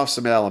tick off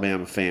some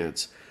Alabama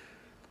fans.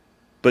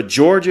 But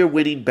Georgia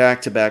winning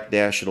back-to-back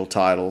national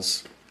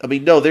titles, I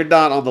mean, no, they're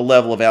not on the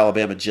level of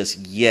Alabama just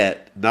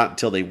yet, not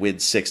until they win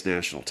 6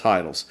 national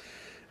titles.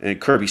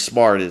 And Kirby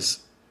Smart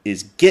is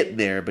getting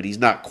there, but he's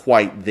not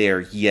quite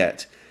there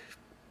yet.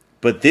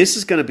 But this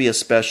is going to be a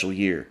special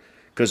year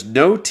because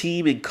no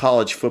team in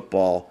college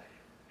football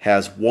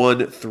has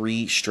won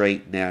 3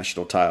 straight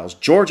national titles.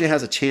 Georgia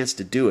has a chance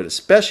to do it,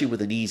 especially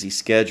with an easy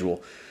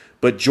schedule.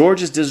 But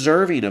Georgia's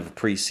deserving of a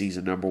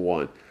preseason number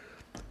 1.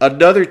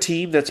 Another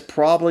team that's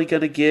probably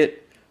going to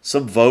get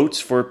some votes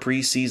for a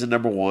preseason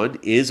number 1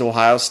 is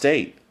Ohio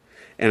State.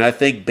 And I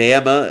think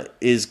Bama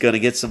is going to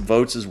get some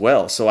votes as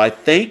well. So I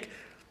think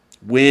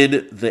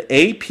when the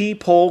AP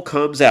poll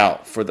comes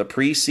out for the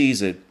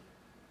preseason,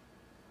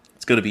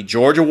 it's going to be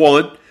Georgia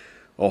 1,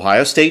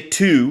 Ohio State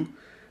 2,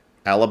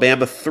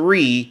 Alabama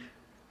 3,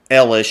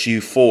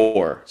 LSU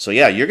 4. So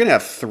yeah, you're going to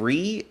have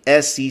 3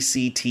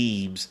 SEC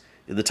teams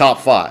in the top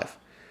 5.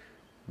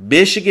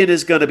 Michigan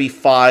is going to be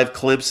 5.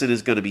 Clemson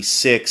is going to be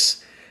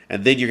 6.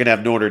 And then you're going to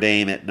have Notre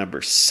Dame at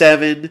number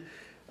 7.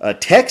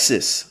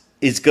 Texas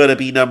is going to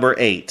be number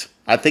 8.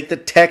 I think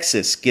that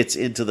Texas gets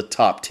into the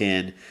top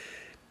 10.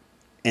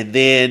 And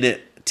then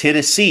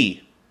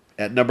Tennessee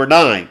at number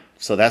 9.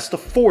 So that's the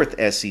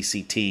 4th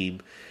SEC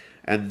team.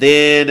 And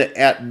then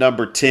at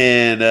number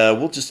 10,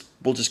 we'll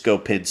just go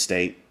Penn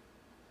State.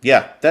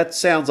 Yeah, that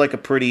sounds like a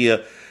pretty...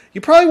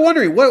 You're probably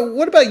wondering,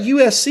 what about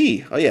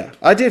USC? Oh, yeah,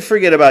 I did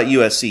forget about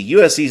USC.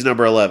 USC's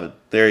number 11.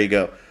 There you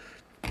go.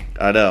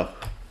 I know.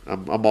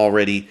 I'm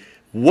already...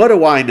 What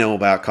do I know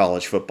about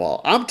college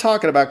football? I'm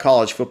talking about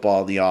college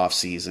football in the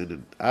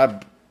offseason,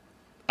 and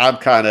I'm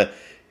kind of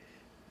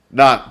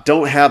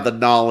don't have the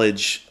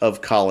knowledge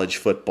of college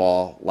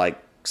football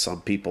like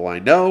some people I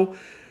know.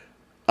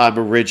 I'm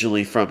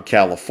originally from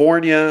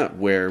California,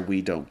 where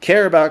we don't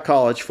care about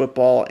college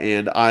football,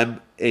 and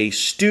I'm a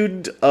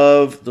student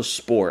of the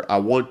sport. I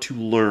want to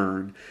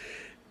learn.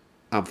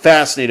 I'm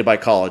fascinated by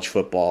college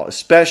football,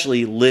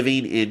 especially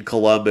living in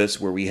Columbus,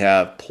 where we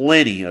have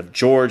plenty of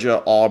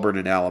Georgia, Auburn,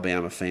 and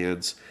Alabama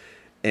fans.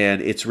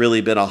 and it's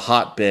really been a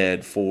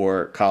hotbed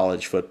for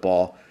college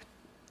football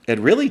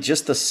and really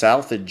just the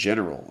South in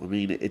general. I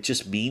mean, it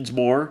just means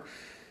more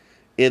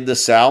in the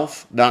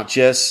South, not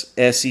just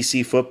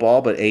SEC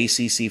football, but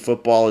ACC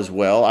football as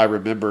well. I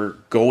remember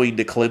going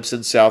to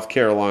Clemson, South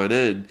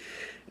Carolina,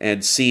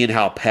 and seeing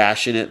how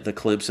passionate the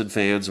Clemson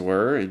fans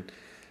were. And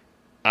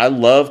I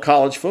love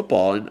college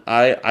football, and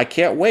I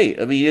can't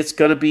wait. I mean, it's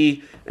going to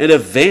be an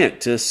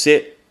event to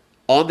sit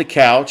on the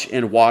couch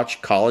and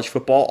watch college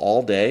football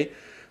all day,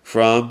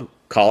 from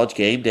College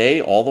Game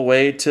Day all the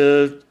way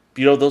to,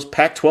 those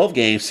Pac-12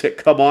 games that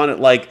come on at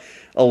like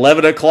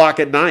 11 o'clock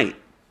at night.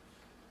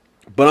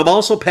 But I'm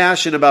also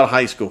passionate about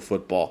high school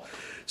football.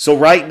 So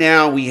right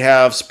now we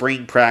have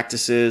spring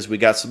practices. We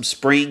got some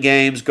spring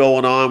games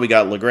going on. We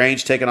got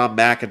LaGrange taking on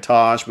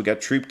McIntosh. We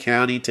got Troup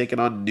County taking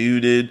on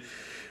Newton.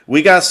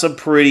 We got some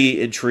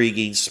pretty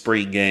intriguing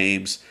spring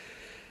games.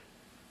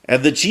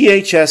 And the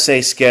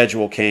GHSA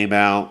schedule came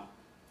out.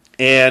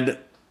 And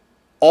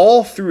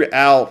all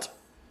throughout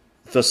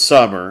the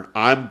summer,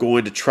 I'm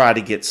going to try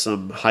to get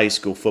some high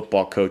school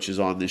football coaches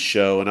on this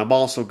show. And I'm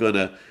also going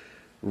to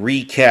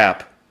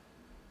recap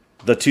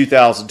the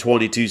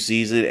 2022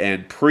 season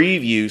and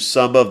preview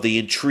some of the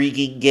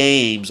intriguing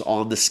games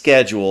on the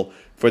schedule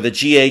for the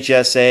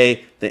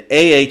GHSA, the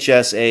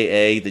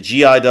AHSAA, the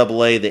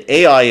GIAA, the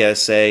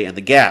AISA, and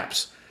the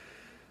GAPS.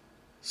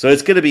 So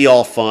it's going to be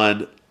all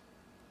fun.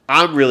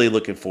 I'm really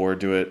looking forward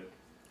to it,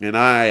 and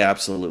I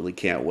absolutely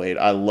can't wait.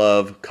 I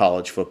love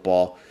college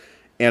football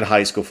and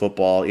high school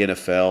football,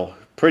 NFL,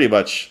 pretty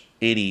much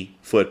any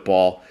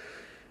football.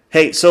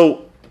 Hey,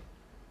 so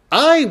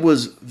I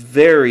was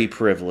very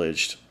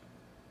privileged.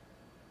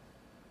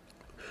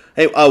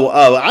 Hey,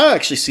 I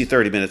actually see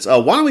 30 minutes.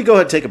 Why don't we go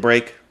ahead and take a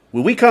break?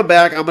 When we come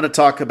back, I'm going to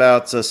talk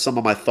about some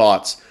of my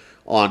thoughts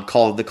on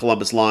calling the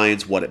Columbus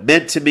Lions, what it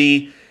meant to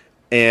me,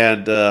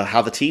 and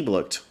how the team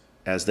looked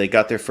as they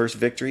got their first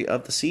victory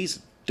of the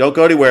season. Don't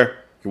go anywhere.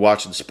 You're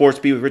watching Sports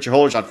Beat with Richard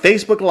Holdridge on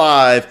Facebook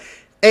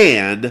Live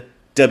and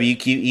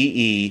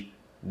WQEE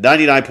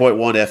 99.1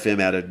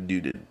 FM out of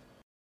Newton.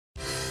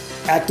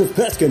 Active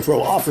Pest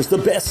Control offers the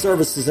best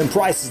services and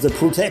prices to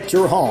protect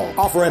your home,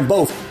 offering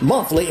both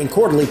monthly and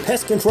quarterly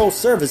pest control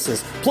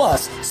services,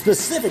 plus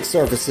specific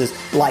services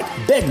like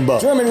bed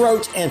bug, German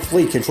roach, and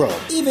flea control.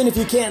 Even if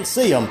you can't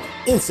see them,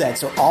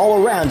 insects are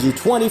all around you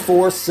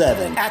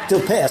 24/7.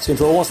 Active Pest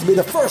Control wants to be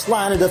the first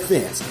line of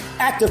defense.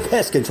 Active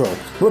Pest Control.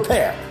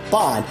 Repair,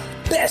 bind,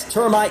 best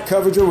termite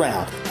coverage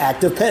around.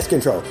 Active Pest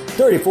Control,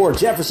 34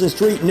 Jefferson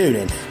Street,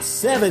 Newton,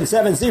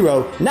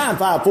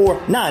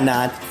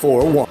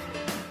 770-954-9941.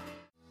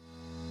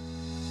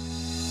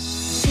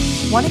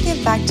 Want to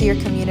give back to your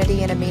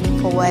community in a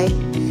meaningful way?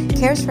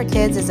 Cares for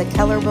Kids is a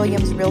Keller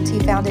Williams Realty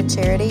founded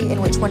charity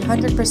in which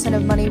 100%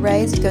 of money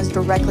raised goes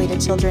directly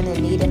to children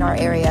in need in our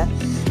area.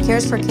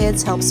 Cares for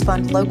Kids helps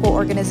fund local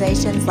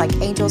organizations like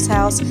Angels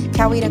House,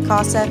 Coweta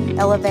Casa,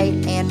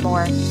 Elevate, and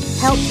more.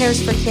 Help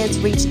Cares for Kids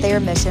reach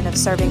their mission of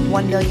serving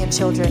 1 million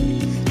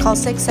children. Call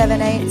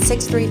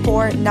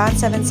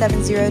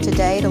 678-634-9770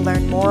 today to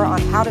learn more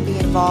on how to be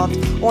involved,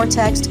 or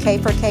text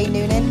K4K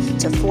Noonan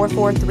to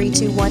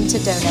 44321 to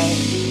donate.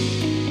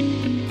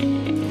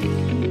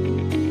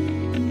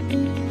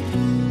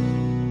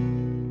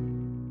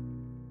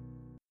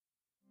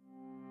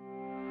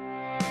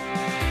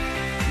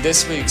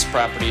 This week's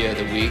property of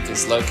the week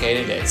is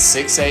located at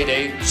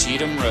 688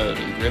 Cheatham Road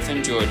in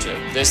Griffin, Georgia.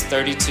 This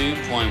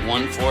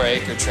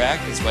 32.14-acre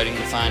tract is waiting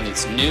to find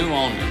its new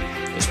owner.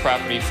 This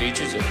property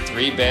features a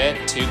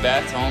 3-bed,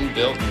 2-bath home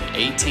built in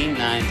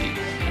 1890.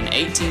 An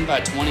 18 by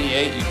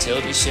 28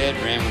 utility shed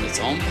ran with its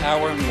own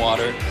power and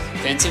water,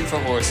 fencing for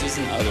horses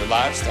and other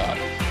livestock,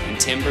 and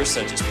timber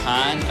such as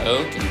pine,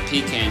 oak, and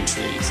pecan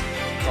trees.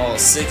 Call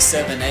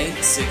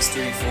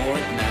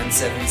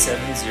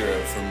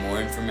 678-634-9770 for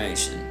more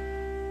information.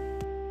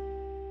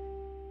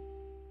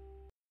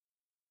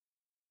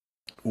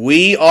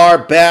 We are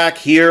back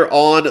here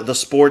on the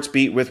Sports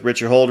Beat with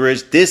Richard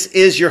Holdridge. This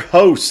is your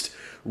host,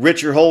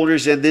 Richard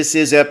Holdridge, and this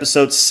is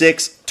episode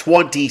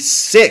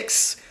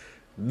 626.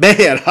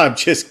 Man, I'm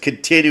just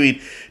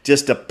continuing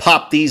just to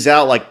pop these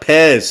out like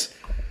Pez.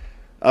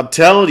 I'm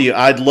telling you,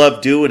 I'd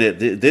love doing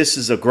it. This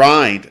is a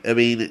grind. I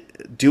mean,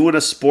 doing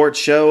a sports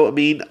show,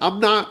 I'm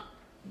not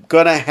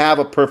going to have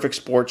a perfect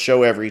sports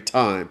show every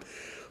time.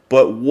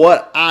 But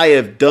what I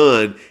have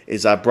done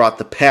is I brought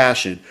the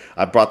passion.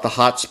 I brought the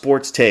hot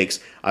sports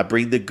takes. I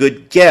bring the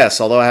good guests,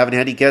 although I haven't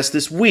had any guests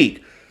this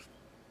week.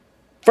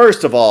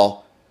 First of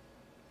all,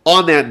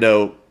 on that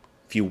note,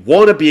 if you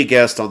want to be a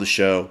guest on the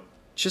show,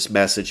 just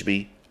message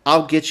me.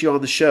 I'll get you on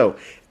the show.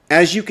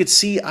 As you can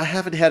see, I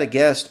haven't had a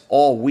guest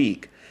all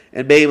week.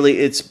 And maybe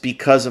it's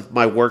because of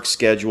my work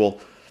schedule.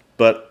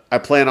 But I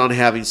plan on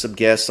having some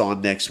guests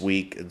on next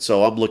week. And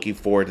so I'm looking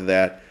forward to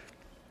that.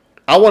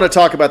 I want to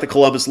talk about the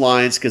Columbus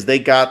Lions because they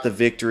got the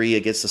victory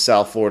against the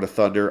South Florida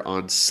Thunder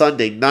on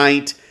Sunday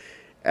night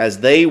as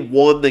they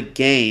won the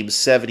game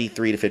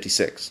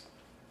 73-56.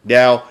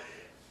 Now,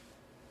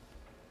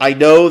 I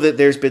know that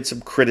there's been some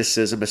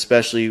criticism,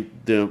 especially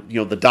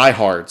the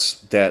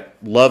diehards that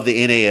love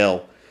the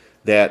NAL,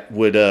 that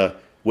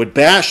would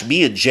bash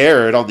me and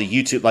Jared on the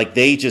YouTube. Like,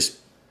 they just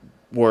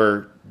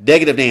were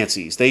negative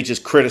Nancy's. They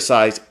just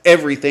criticized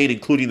everything,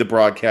 including the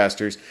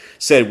broadcasters,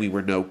 said we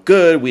were no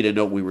good, we didn't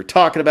know what we were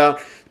talking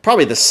about.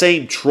 Probably the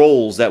same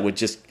trolls that would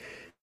just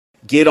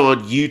get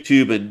on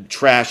YouTube and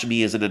trash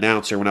me as an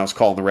announcer when I was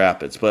calling the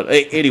Rapids. But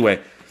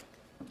anyway,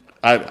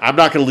 I'm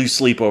not going to lose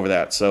sleep over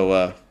that,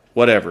 so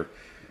whatever.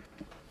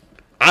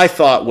 I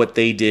thought what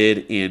they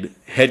did in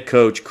head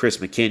coach Chris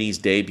McKinney's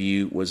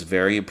debut was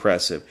very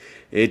impressive.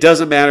 It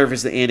doesn't matter if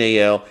it's the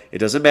NAL. It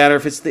doesn't matter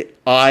if it's the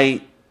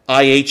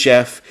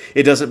IHF.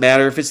 It doesn't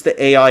matter if it's the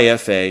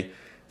AIFA.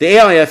 The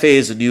AIFA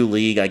is a new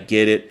league. I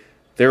get it.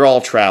 They're all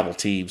travel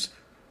teams.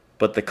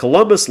 But the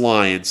Columbus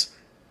Lions,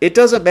 it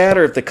doesn't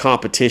matter if the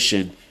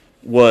competition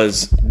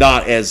was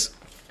not as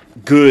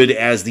good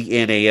as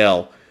the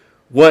NAL.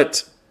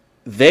 What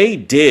they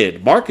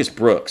did, Marcus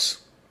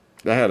Brooks,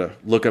 I had to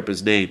look up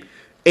his name,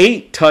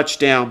 8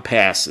 touchdown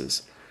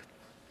passes.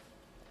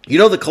 You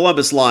know, the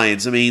Columbus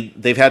Lions, I mean,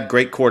 they've had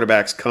great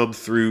quarterbacks come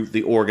through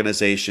the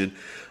organization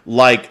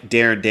like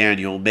Darren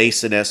Daniel,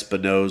 Mason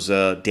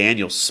Espinoza,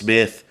 Daniel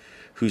Smith,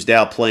 who's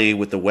now playing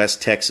with the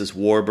West Texas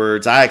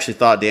Warbirds. I actually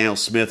thought Daniel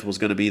Smith was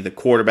going to be the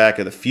quarterback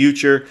of the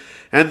future.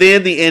 And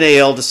then the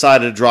NAL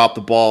decided to drop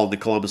the ball on the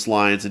Columbus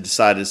Lions and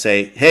decided to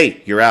say,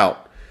 hey, you're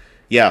out.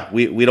 Yeah,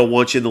 we don't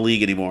want you in the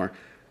league anymore.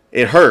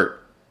 It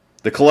hurt.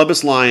 The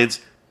Columbus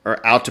Lions are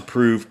out to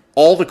prove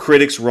all the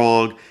critics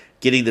wrong,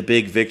 getting the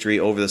big victory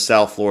over the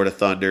South Florida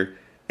Thunder.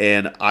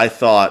 And I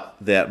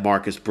thought that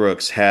Marcus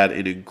Brooks had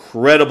an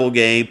incredible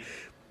game.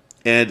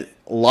 And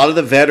a lot of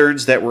the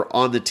veterans that were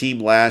on the team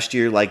last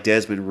year, like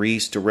Desmond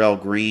Reese, Darrell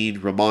Green,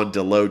 Ramon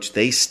DeLoach,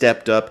 they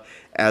stepped up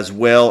as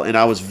well. And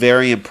I was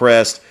very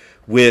impressed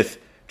with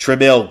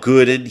Tremel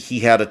Gooden.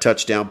 He had a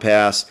touchdown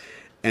pass.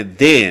 And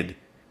then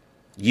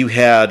you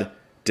had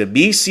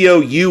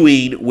Demisio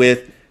Ewing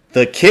with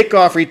the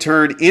kickoff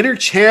return,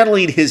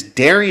 interchanneling his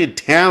Darian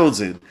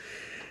Townsend.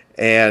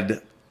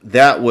 And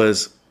that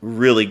was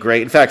really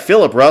great. In fact,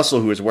 Philip Russell,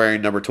 who was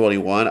wearing number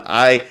 21,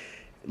 I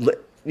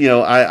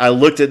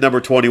looked at number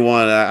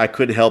 21 and I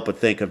couldn't help but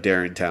think of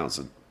Darian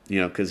Townsend,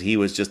 because he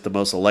was just the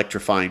most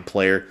electrifying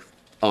player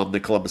on the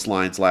Columbus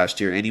Lions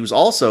last year. And he was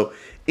also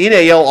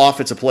NAL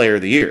Offensive Player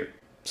of the Year.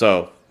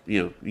 So,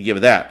 you give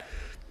it that.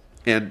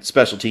 And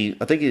special team,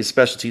 I think he's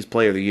Special Teams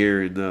Player of the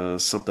Year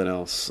and something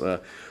else.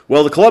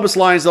 Well, the Columbus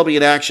Lions, they'll be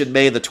in action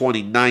May the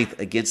 29th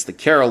against the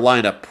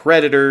Carolina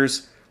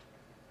Predators.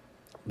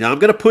 Now, I'm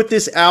going to put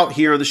this out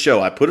here on the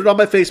show. I put it on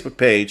my Facebook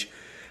page.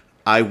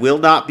 I will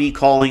not be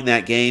calling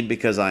that game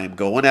because I am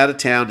going out of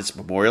town. It's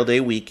Memorial Day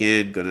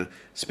weekend. Going to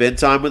spend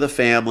time with the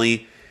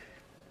family.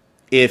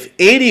 If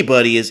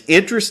anybody is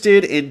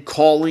interested in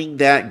calling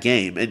that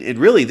game, and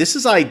really this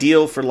is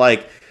ideal for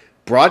like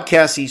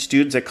broadcasting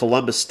students at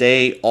Columbus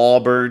State,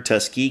 Auburn,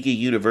 Tuskegee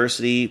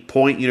University,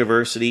 Point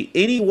University,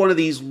 any one of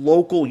these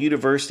local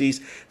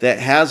universities that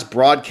has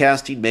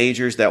broadcasting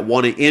majors that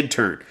want to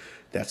intern.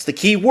 That's the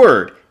key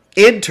word,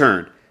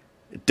 intern.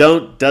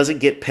 Doesn't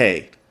get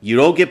paid. You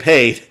don't get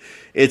paid.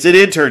 It's an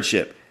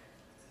internship.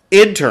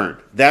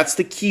 Intern. That's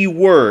the key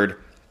word.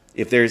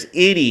 If there's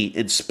any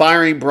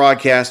inspiring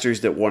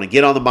broadcasters that want to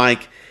get on the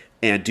mic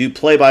and do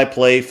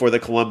play-by-play for the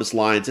Columbus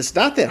Lions, it's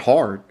not that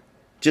hard.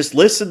 Just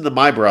listen to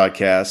my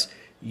broadcast.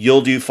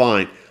 You'll do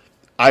fine.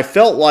 I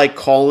felt like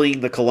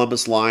calling the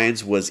Columbus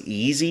Lions was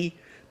easy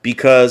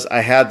because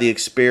I had the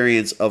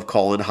experience of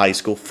calling high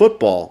school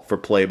football for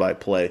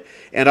play-by-play.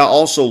 And I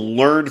also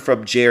learned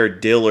from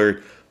Jared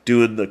Dillard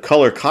doing the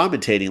color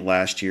commentating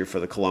last year for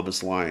the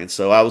Columbus Lions.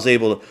 So I was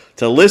able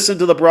to listen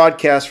to the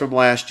broadcast from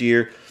last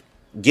year,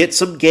 get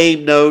some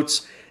game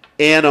notes,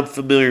 and I'm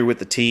familiar with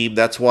the team.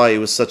 That's why it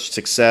was such a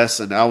success,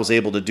 and I was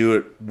able to do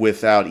it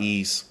without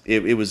ease.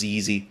 It was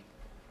easy.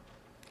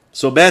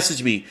 So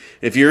message me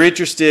if you're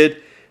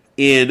interested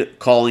in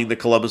calling the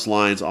Columbus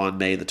Lions on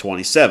May the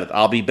 27th.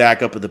 I'll be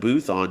back up in the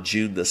booth on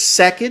June the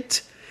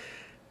 2nd,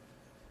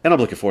 and I'm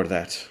looking forward to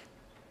that.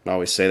 I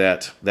always say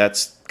that.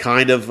 That's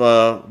kind of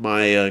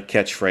my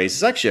catchphrase.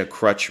 It's actually a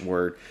crutch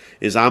word,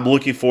 is I'm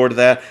looking forward to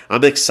that.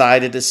 I'm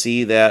excited to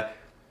see that.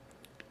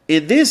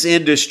 In this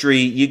industry,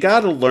 you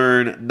got to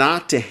learn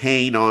not to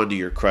hang on to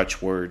your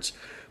crutch words,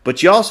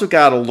 but you also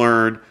got to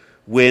learn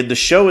when the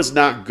show is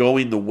not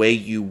going the way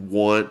you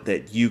want,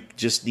 that you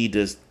just need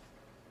to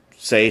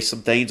say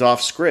some things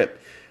off script.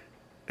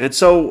 And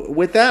so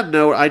with that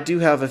note, I do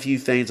have a few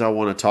things I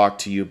want to talk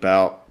to you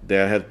about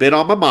that have been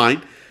on my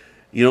mind.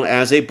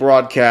 As a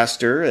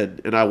broadcaster,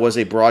 and I was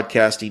a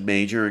broadcasting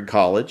major in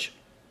college.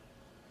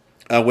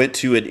 I went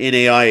to an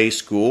NAIA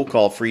school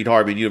called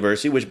Fried-Hardeman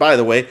University, which, by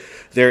the way,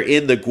 they're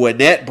in the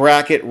Gwinnett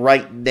bracket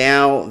right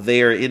now.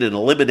 They are in an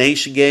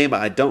elimination game.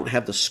 I don't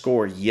have the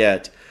score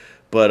yet,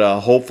 but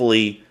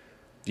hopefully,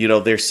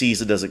 their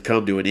season doesn't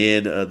come to an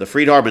end. The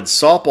Fried-Hardeman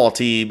softball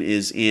team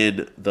is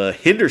in the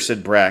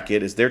Henderson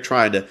bracket as they're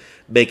trying to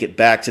make it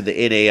back to the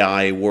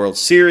NAIA World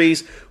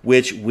Series,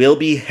 which will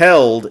be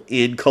held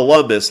in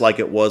Columbus like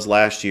it was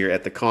last year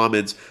at the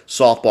Commons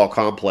Softball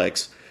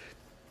Complex.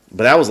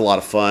 But that was a lot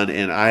of fun,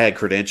 and I had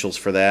credentials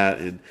for that.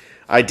 And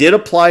I did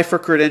apply for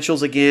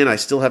credentials again. I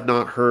still have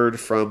not heard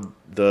from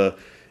the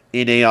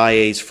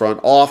NAIA's front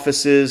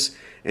offices,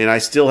 and I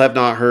still have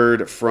not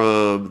heard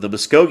from the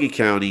Muskogee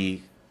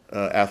County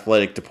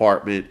athletic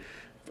department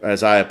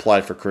as I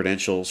applied for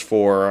credentials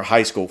for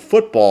high school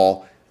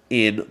football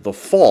in the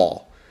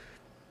fall.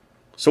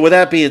 So with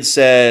that being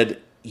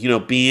said,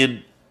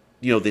 being,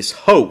 this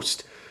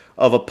host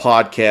of a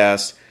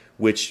podcast,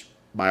 which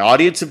my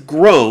audience have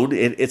grown,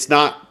 it's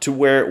not to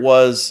where it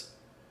was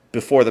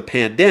before the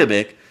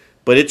pandemic,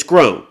 but it's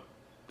grown.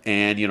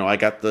 And, I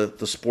got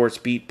the Sports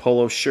Beat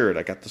polo shirt.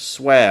 I got the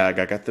swag.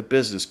 I got the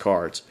business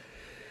cards.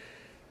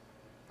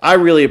 I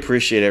really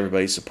appreciate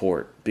everybody's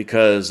support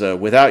because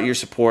without your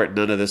support,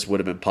 none of this would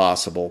have been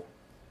possible.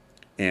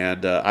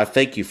 And I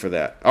thank you for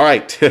that. All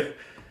right,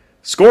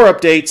 score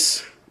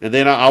updates. And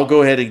then I'll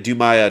go ahead and do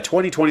my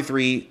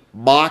 2023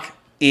 mock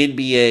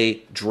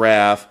NBA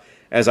draft,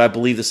 as I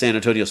believe the San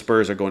Antonio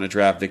Spurs are going to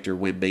draft Victor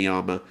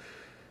Wembanyama.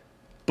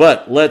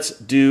 But let's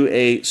do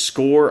a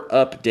score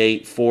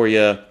update for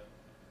you.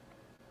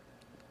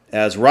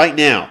 As right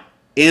now,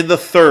 in the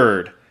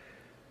third,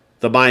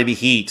 the Miami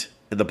Heat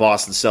and the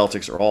Boston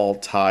Celtics are all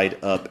tied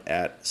up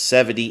at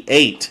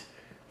 78.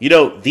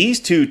 These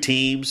two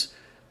teams,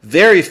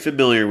 very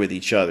familiar with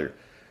each other.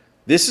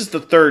 This is the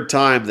third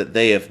time that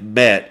they have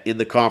met in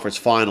the conference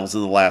finals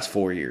in the last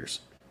 4 years.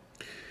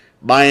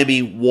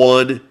 Miami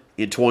won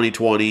in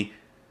 2020,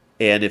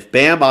 and if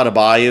Bam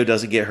Adebayo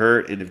doesn't get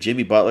hurt, and if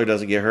Jimmy Butler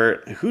doesn't get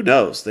hurt, who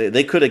knows?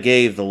 They could have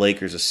gave the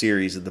Lakers a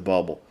series in the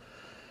bubble.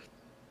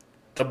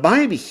 The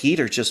Miami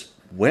Heat are just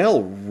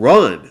well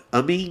run.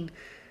 I mean,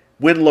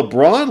 when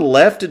LeBron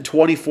left in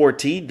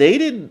 2014, they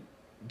didn't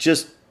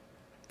just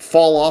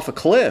fall off a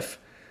cliff.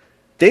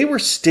 They were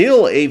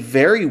still a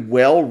very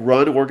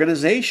well-run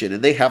organization,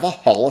 and they have a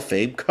Hall of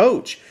Fame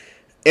coach.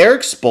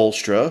 Eric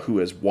Spoelstra, who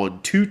has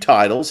won 2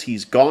 titles,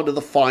 he's gone to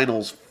the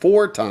finals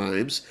 5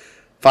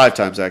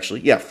 times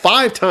actually. Yeah,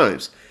 5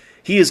 times.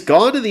 He has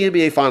gone to the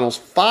NBA finals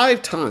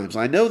 5 times.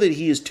 I know that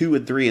he is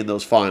 2-3 in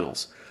those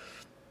finals.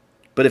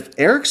 But if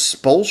Eric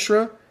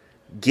Spoelstra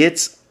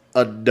gets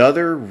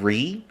another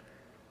ring,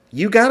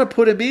 you got to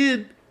put him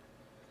in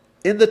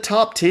the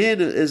top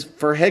 10 as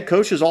for head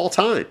coaches all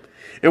time.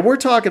 And we're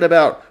talking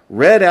about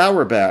Red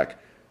Auerbach,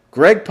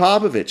 Greg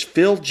Popovich,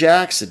 Phil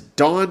Jackson,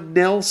 Don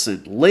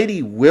Nelson,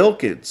 Lenny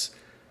Wilkins.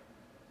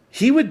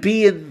 He would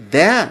be in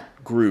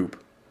that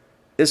group,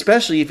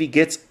 especially if he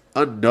gets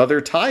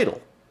another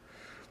title.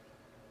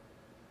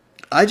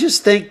 I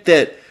just think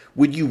that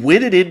when you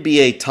win an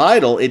NBA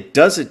title, it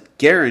doesn't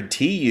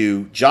guarantee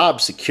you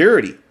job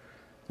security.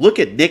 Look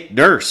at Nick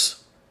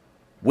Nurse.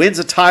 Wins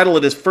a title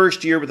in his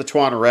first year with the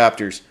Toronto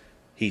Raptors.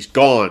 He's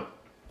gone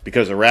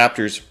because the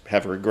Raptors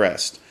have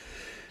regressed.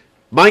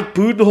 Mike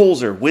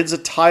Budenholzer wins a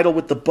title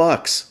with the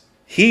Bucks.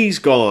 He's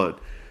gone.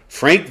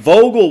 Frank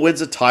Vogel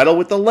wins a title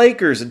with the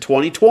Lakers in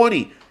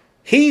 2020.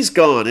 He's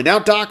gone. And now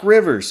Doc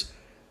Rivers,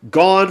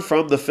 gone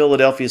from the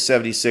Philadelphia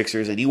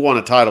 76ers, and he won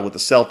a title with the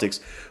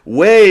Celtics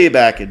way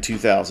back in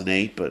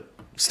 2008, but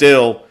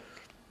still,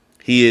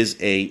 he is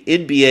a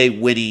NBA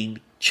winning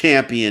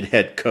champion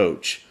head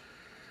coach.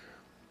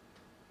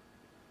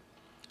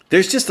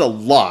 There's just a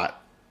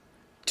lot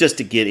just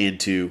to get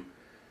into.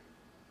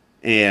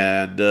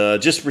 And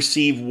just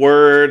received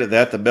word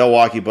that the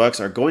Milwaukee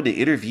Bucks are going to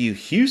interview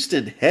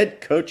Houston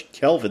head coach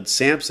Kelvin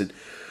Sampson.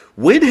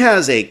 When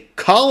has a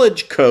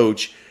college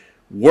coach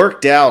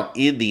worked out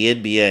in the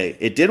NBA?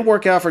 It didn't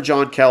work out for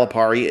John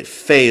Calipari. It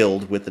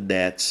failed with the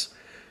Nets.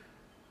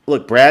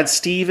 Look, Brad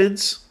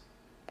Stevens,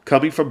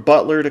 coming from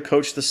Butler to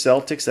coach the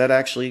Celtics, that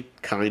actually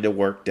kind of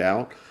worked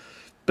out.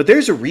 But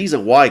there's a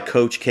reason why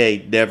Coach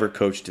K never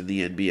coached in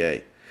the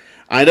NBA.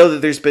 I know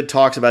that there's been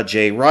talks about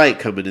Jay Wright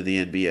coming to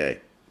the NBA.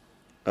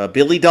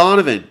 Billy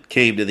Donovan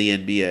came to the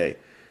NBA.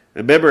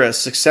 Remember, a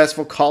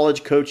successful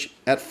college coach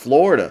at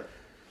Florida.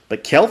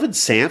 But Kelvin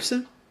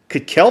Sampson?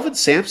 Could Kelvin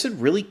Sampson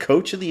really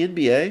coach in the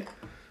NBA?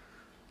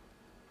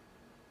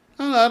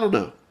 I don't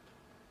know.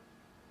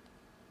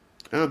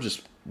 I'm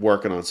just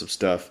working on some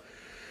stuff.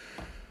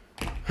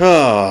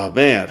 Oh,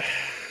 man.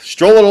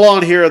 Strolling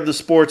along here on the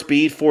Sports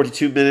Beat,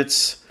 42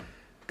 minutes.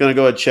 Going to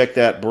go ahead and check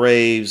that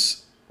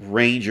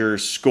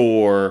Braves-Rangers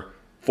score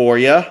for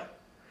you.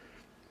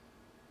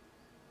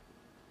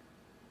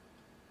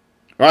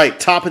 All right,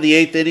 top of the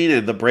 8th inning,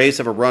 and the Braves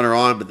have a runner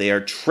on, but they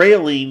are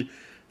trailing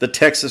the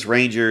Texas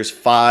Rangers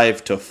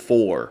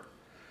 5-4.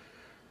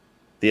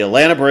 The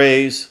Atlanta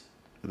Braves,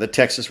 the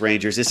Texas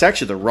Rangers. It's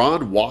actually the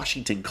Ron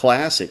Washington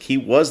Classic. He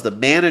was the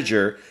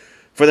manager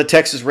for the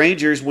Texas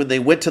Rangers when they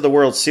went to the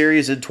World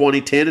Series in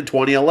 2010 and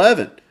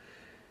 2011.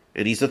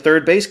 And he's the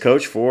third base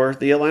coach for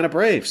the Atlanta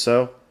Braves.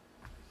 So,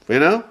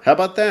 how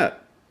about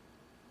that?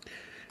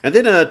 And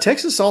then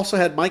Texas also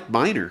had Mike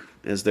Minor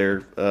as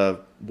their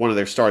one of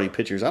their starting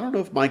pitchers. I don't know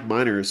if Mike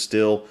Minor is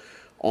still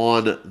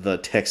on the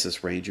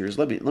Texas Rangers.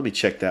 Let me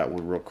check that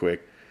one real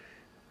quick.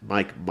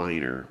 Mike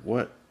Minor.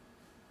 What?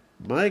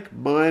 Mike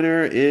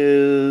Minor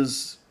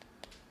is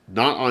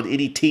not on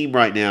any team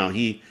right now.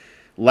 He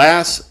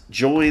last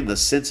joined the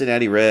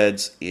Cincinnati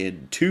Reds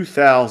in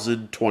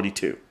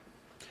 2022.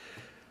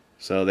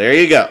 So there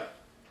you go.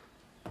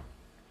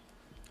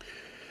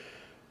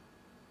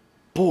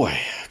 Boy,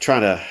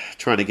 trying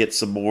to get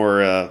some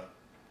more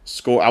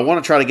score. I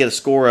want to try to get a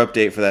score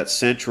update for that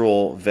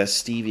Central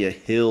Vestivia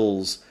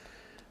Hills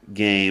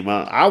game.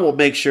 I will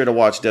make sure to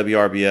watch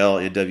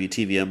WRBL and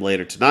WTVM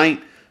later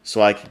tonight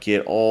so I can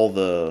get all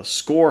the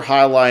score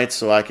highlights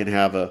so I can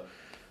have a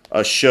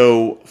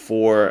show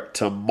for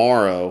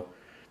tomorrow.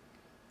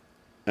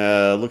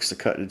 Looks to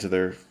cut into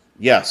their...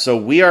 Yeah, so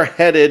we are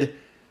headed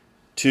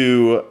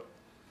to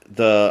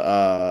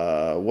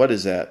the... what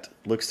is that?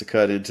 Looks to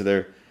cut into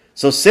their...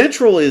 So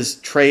Central is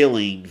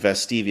trailing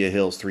Vestivia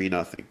Hills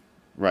 3-0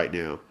 right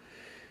now.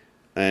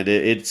 And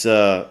it's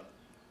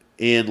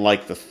in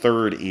like the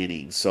third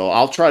inning. So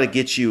I'll try to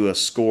get you a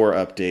score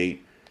update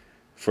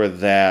for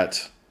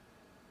that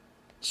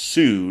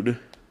soon.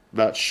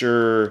 Not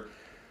sure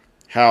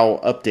how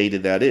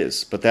updated that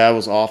is. But that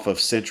was off of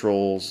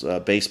Central's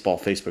baseball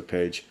Facebook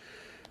page.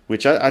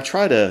 Which I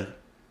try to,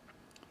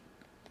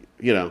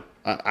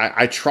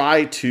 I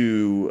try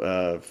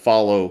to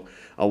follow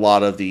a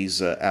lot of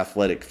these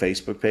athletic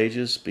Facebook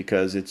pages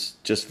because it's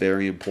just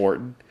very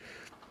important.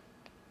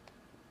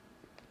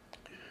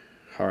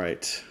 All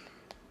right.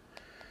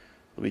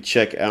 Let me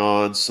check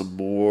on some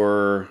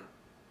more.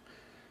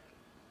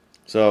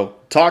 So,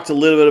 talked a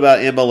little bit about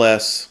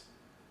MLS.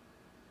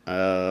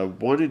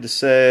 Wanted to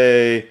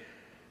say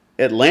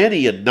Atlanta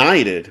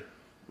United.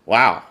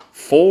 Wow.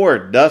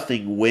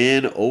 4-0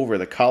 win over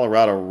the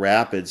Colorado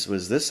Rapids.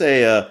 Was this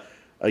a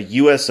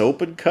U.S.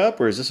 Open Cup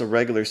or is this a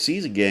regular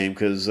season game?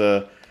 Because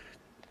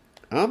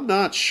I'm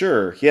not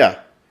sure. Yeah.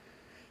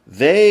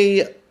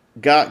 They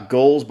got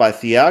goals by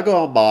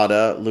Thiago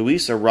Almada,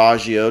 Luis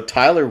Araggio,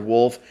 Tyler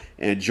Wolff,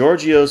 and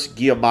Georgios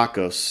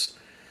Giamakos.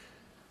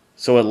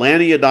 So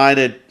Atlanta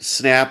United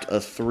snapped a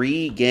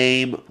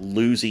 3-game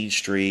losing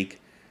streak,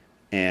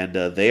 and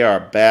they are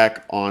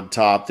back on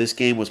top. This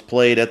game was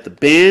played at the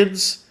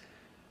Benz.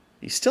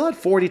 He still had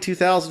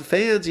 42,000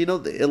 fans.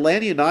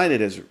 Atlanta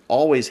United has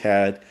always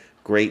had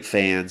great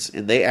fans,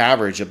 and they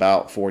average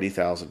about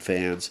 40,000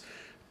 fans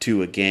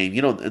to a game.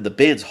 And the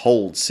Benz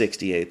holds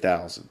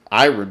 68,000.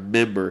 I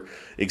remember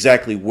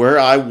exactly where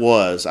I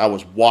was. I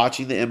was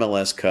watching the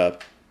MLS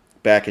Cup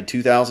back in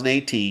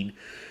 2018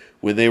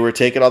 when they were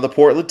taking on the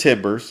Portland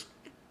Timbers.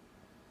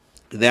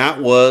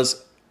 That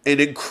was an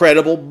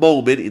incredible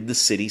moment in the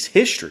city's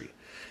history.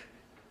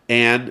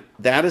 And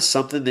that is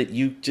something that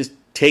you just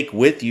take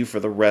with you for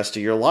the rest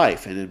of your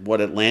life. And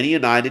what Atlanta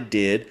United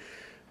did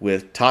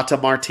with Tata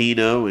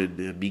Martino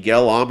and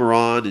Miguel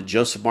Almiron and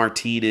Joseph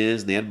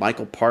Martinez, and they had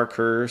Michael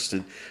Parkhurst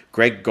and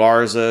Greg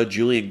Garza,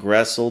 Julian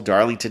Gressel,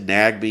 Darlington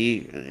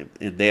Nagbe,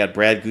 and they had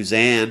Brad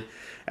Guzan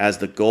as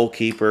the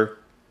goalkeeper.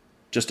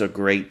 Just a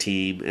great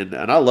team. And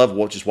I love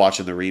just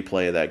watching the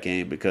replay of that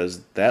game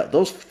because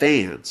those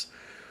fans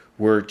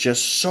were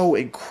just so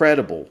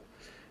incredible.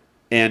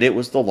 And it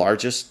was the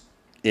largest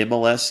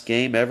MLS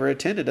game ever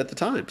attended at the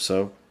time.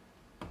 So,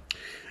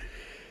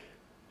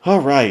 all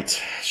right.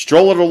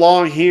 Strolling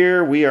along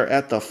here. We are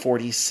at the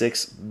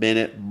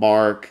 46-minute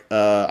mark.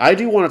 I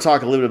do want to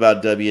talk a little bit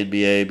about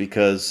WNBA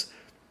because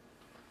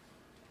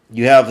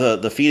you have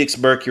the Phoenix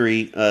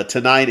Mercury.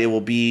 Tonight it will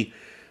be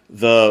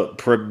the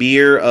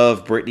premiere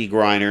of Brittany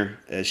Griner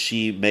as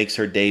she makes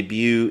her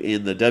debut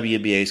in the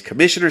WNBA's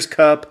Commissioner's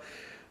Cup.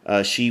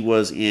 She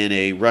was in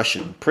a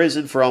Russian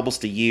prison for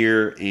almost a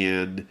year,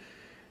 and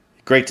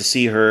great to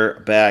see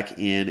her back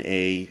in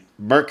a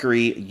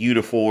Mercury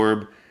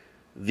uniform.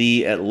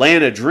 The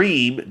Atlanta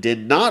Dream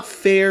did not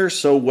fare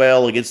so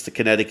well against the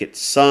Connecticut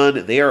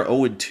Sun. They are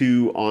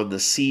 0-2 on the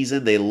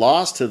season. They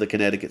lost to the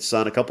Connecticut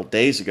Sun a couple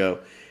days ago,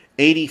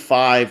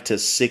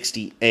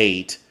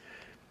 85-68.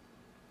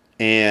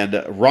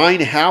 And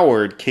Ryan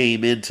Howard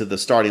came into the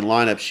starting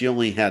lineup. She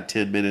only had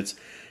 10 minutes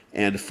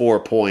and 4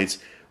 points.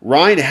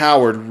 Ryan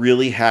Howard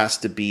really has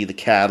to be the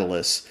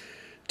catalyst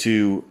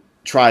to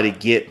try to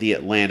get the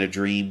Atlanta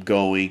Dream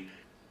going.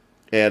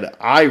 And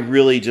I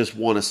really just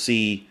want to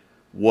see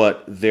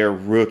what their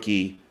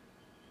rookie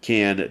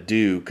can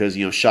do. Because,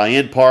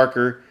 Cheyenne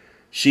Parker,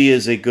 she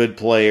is a good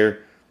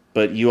player.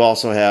 But you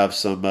also have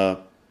some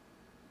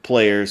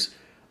players.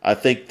 I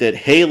think that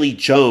Haley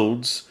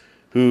Jones,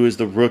 who is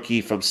the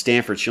rookie from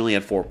Stanford, she only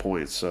had 4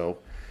 points. So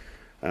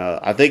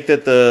I think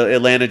that the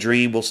Atlanta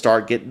Dream will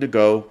start getting to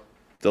go.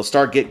 They'll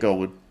start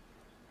going.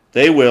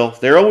 They will.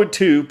 They're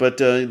 0-2, but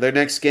their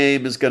next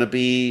game is going to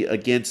be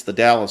against the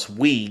Dallas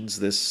Wings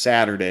this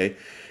Saturday,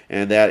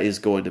 and that is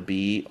going to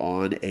be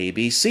on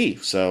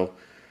ABC. So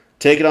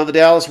take it on the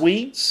Dallas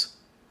Wings.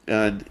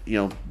 And,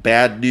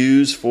 bad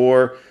news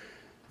for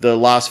the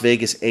Las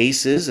Vegas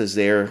Aces as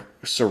they're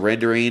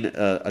surrendering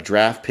a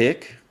draft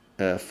pick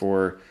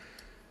for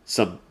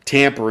some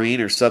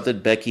tampering or something.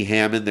 Becky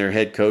Hammond, their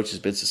head coach, has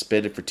been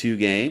suspended for 2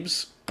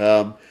 games.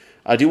 I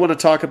do want to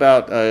talk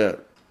about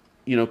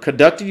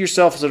conducting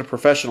yourself as a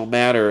professional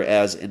matter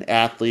as an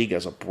athlete,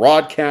 as a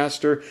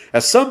broadcaster,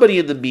 as somebody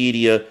in the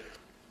media.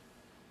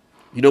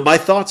 My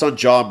thoughts on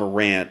Ja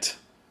Morant.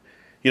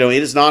 It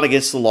is not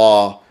against the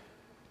law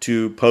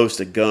to post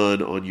a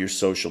gun on your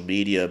social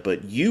media,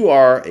 but you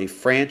are a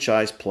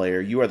franchise player.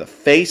 You are the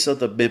face of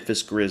the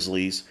Memphis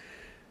Grizzlies.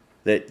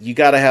 That you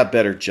got to have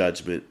better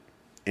judgment.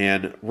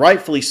 And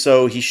rightfully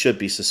so, he should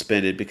be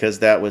suspended because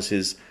that was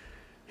his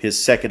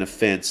second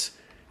offense.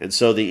 And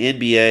so the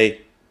NBA,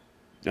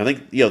 I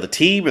think, the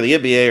team or the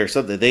NBA or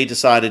something, they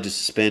decided to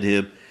suspend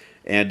him.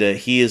 And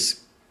he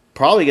is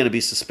probably going to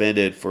be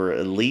suspended for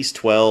at least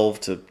 12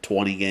 to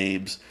 20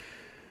 games.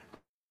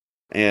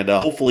 And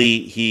hopefully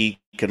he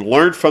can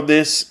learn from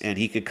this and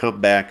he can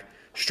come back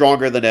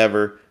stronger than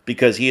ever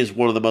because he is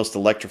one of the most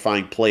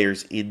electrifying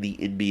players in the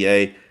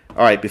NBA.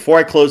 All right, before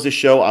I close the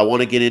show, I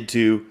want to get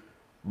into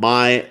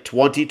my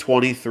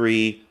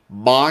 2023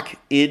 mock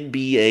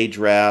NBA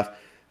draft.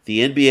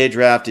 The NBA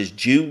draft is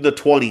June the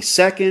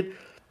 22nd.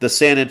 The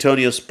San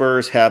Antonio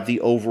Spurs have the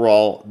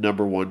overall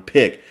number 1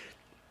 pick.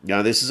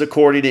 Now, this is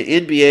according to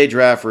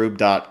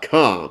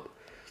NBADraftRoom.com.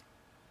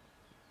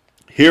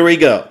 Here we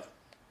go.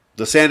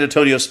 The San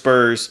Antonio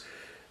Spurs,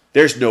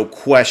 there's no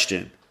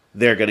question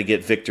they're going to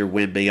get Victor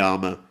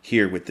Wembanyama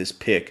here with this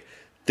pick.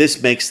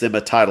 This makes them a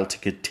title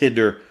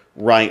contender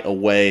right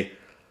away.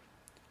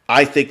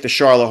 I think the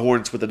Charlotte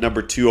Hornets with the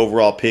number 2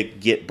 overall pick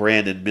get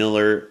Brandon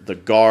Miller, the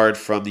guard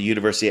from the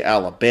University of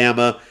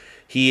Alabama.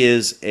 He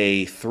is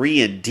a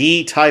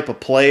 3-and-D type of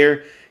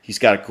player. He's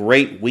got a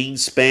great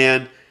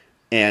wingspan,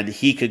 and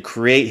he can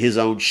create his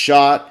own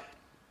shot.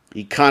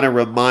 He kind of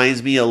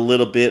reminds me a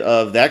little bit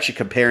of, actually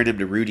comparing him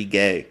to Rudy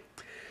Gay,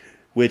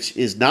 which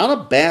is not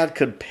a bad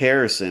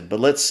comparison. But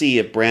let's see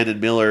if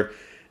Brandon Miller,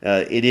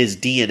 in his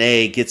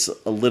DNA, gets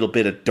a little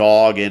bit of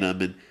dog in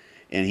him,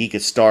 and he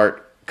could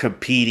start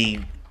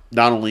competing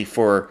not only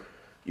for,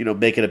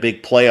 making a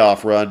big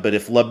playoff run, but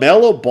if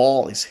LaMelo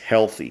Ball is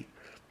healthy,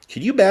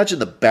 can you imagine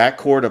the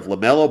backcourt of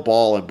LaMelo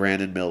Ball and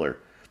Brandon Miller?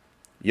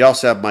 You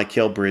also have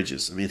Mikal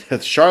Bridges. I mean,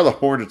 the Charlotte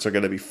Hornets are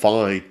going to be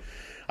fine.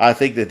 I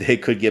think that they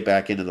could get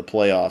back into the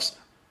playoffs.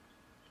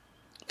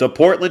 The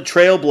Portland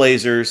Trail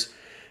Blazers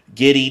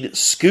getting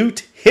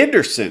Scoot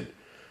Henderson,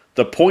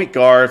 the point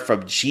guard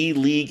from G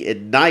League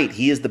Ignite.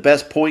 He is the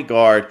best point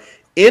guard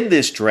in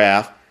this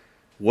draft.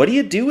 What do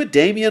you do with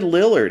Damian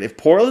Lillard? If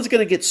Portland's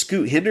going to get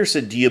Scoot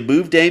Henderson, do you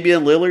move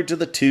Damian Lillard to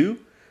the 2?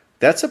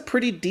 That's a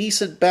pretty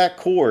decent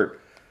backcourt.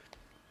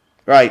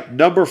 All right,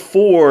 number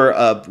 4,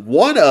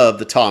 one of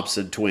the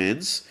Thompson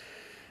twins,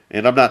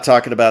 and I'm not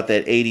talking about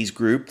that 80s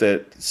group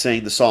that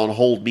sang the song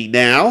Hold Me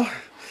Now.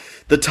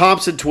 The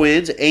Thompson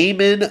twins,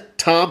 Amen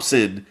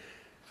Thompson,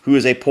 who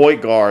is a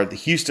point guard, the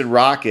Houston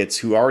Rockets,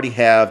 who already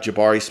have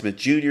Jabari Smith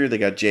Jr., they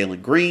got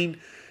Jalen Green.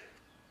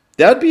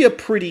 That'd be a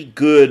pretty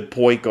good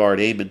point guard,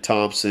 Amen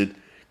Thompson.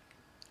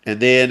 And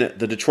then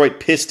the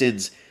Detroit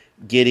Pistons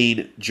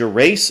getting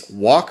Jarace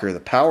Walker, the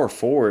power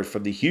forward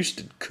from the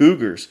Houston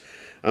Cougars.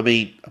 I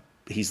mean,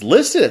 he's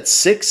listed at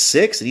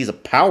 6'6", and he's a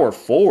power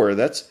forward.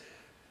 That's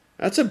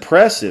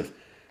impressive.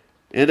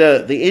 And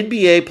the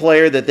NBA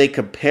player that they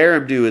compare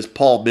him to is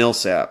Paul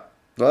Millsap.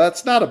 Well,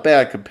 that's not a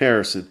bad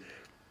comparison.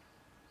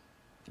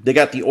 They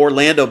got the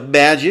Orlando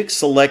Magic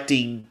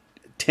selecting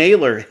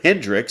Taylor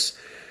Hendricks,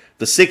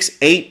 the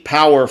 6'8"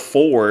 power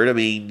forward. I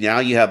mean, now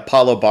you have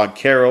Paulo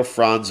Banchero,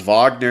 Franz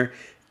Wagner,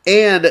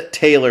 and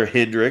Taylor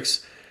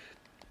Hendricks.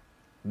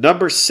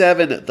 Number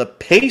 7, the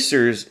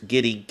Pacers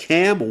getting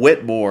Cam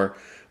Whitmore,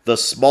 the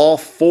small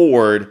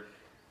forward.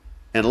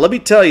 And let me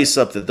tell you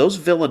something. Those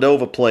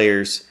Villanova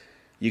players,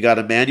 you got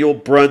Emmanuel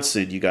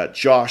Brunson, you got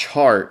Josh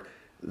Hart.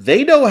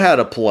 They know how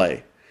to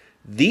play.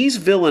 These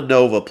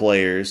Villanova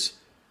players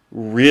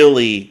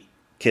really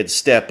can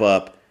step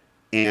up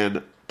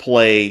and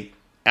play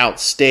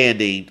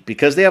outstanding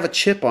because they have a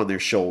chip on their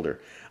shoulder.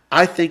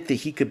 I think that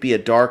he could be a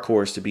dark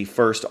horse to be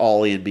first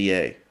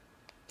All-NBA.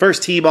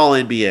 First team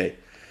All-NBA.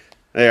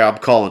 There, I'm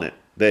calling it.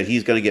 That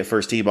he's going to get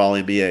first team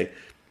All-NBA.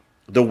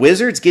 The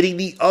Wizards getting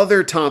the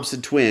other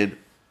Thompson twin,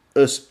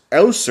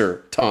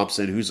 Oser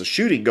Thompson, who's a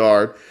shooting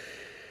guard.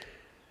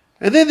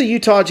 And then the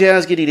Utah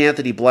Jazz getting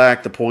Anthony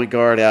Black, the point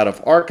guard out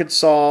of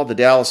Arkansas. The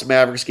Dallas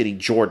Mavericks getting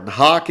Jordan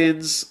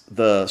Hawkins,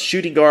 the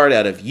shooting guard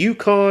out of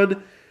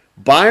UConn.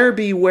 Buyer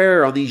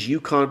beware on these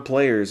UConn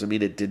players. I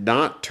mean, it did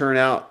not turn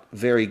out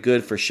very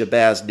good for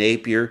Shabazz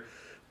Napier,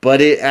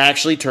 but it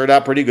actually turned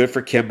out pretty good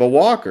for Kemba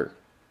Walker.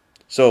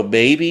 So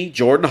maybe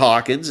Jordan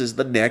Hawkins is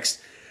the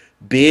next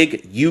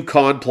big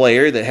UConn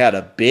player that had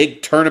a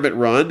big tournament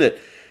run that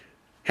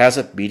has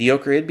a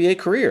mediocre NBA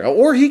career.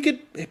 Or he could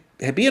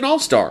be an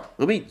all-star.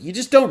 I mean, you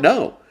just don't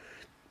know.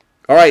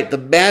 All right, the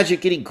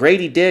Magic getting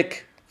Grady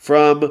Dick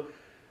from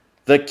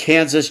the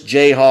Kansas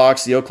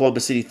Jayhawks. The Oklahoma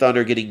City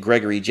Thunder getting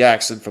Gregory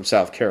Jackson from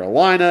South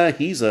Carolina.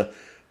 He's a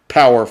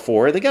power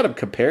forward. They got him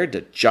compared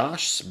to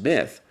Josh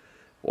Smith.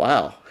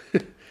 Wow.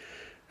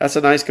 That's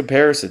a nice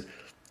comparison.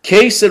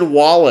 Cason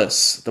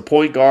Wallace, the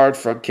point guard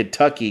from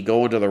Kentucky,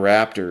 going to the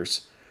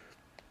Raptors.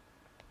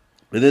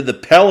 And then the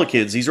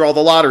Pelicans, these are all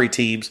the lottery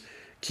teams.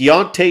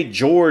 Keontae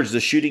George, the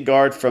shooting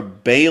guard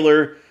from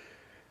Baylor.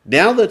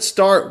 Now let's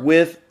start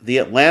with the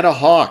Atlanta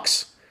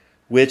Hawks,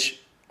 which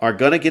are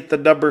going to get the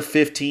number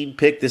 15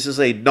 pick. This is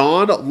a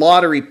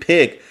non-lottery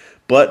pick,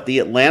 but the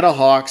Atlanta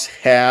Hawks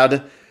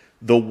had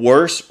the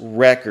worst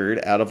record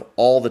out of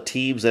all the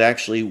teams that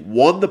actually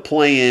won the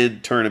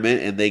play-in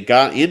tournament and they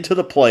got into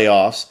the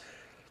playoffs.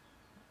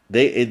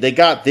 They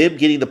got them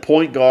getting the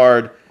point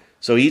guard,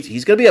 so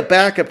he's going to be a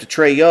backup to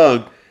Trae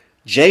Young,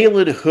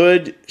 Jalen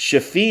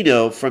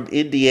Hood-Schifino from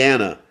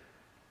Indiana.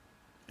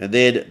 And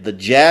then the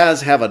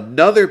Jazz have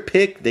another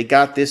pick. They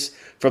got this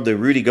from the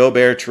Rudy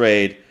Gobert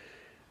trade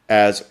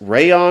as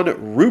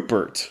Rayon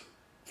Rupert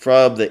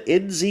from the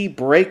NZ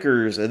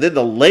Breakers. And then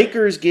the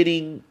Lakers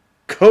getting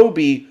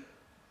Kobe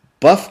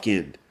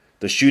Buffkin,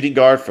 the shooting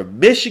guard from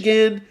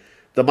Michigan.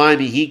 The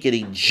Miami Heat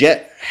getting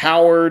Jet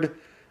Howard.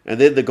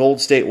 And then the Golden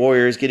State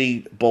Warriors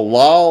getting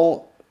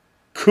Bilal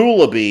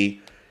Coulibaly.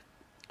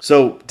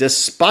 So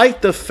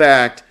despite the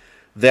fact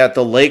that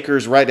the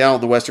Lakers right now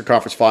in the Western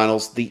Conference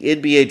Finals, the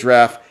NBA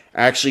draft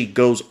actually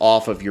goes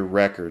off of your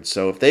record.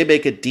 So if they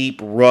make a deep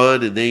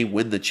run and they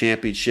win the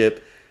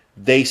championship,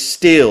 they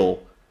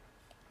still,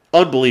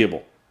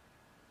 unbelievable,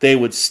 they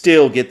would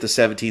still get the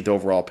 17th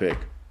overall pick.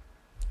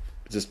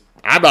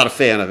 I'm not a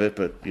fan of it,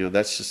 but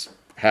that's just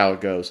how it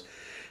goes.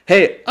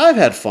 Hey, I've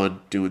had fun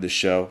doing this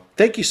show.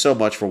 Thank you so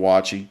much for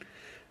watching.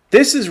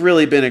 This has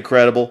really been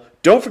incredible.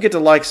 Don't forget to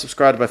like,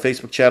 subscribe to my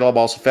Facebook channel. I'm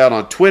also found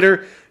on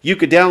Twitter. You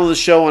can download the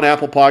show on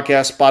Apple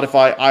Podcasts,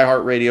 Spotify,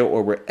 iHeartRadio,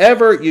 or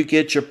wherever you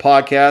get your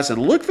podcasts.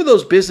 And look for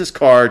those business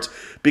cards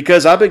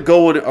because I've been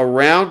going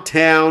around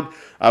town.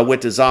 I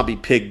went to Zombie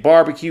Pig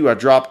Barbecue. I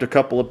dropped a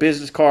couple of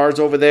business cards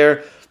over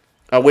there.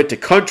 I went to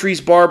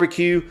Country's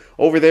Barbecue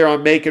over there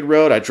on Macon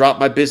Road. I dropped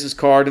my business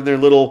card in their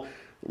little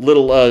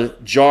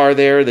jar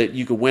there that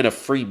you could win a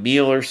free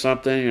meal or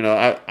something.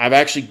 I've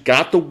actually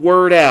got the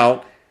word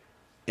out.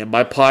 And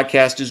my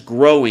podcast is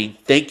growing.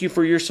 Thank you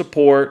for your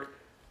support.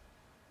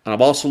 And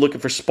I'm also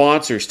looking for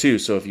sponsors too.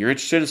 So if you're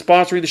interested in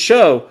sponsoring the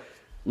show,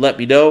 let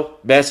me know.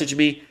 Message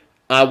me.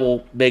 I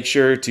will make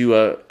sure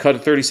to cut a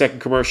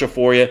 30-second commercial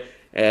for you.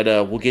 And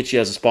we'll get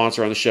you as a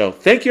sponsor on the show.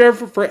 Thank you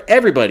for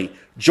everybody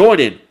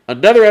joining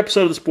another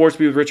episode of the Sports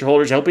Beat with Richard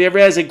Holdridge. I hope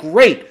everybody has a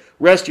great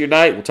rest of your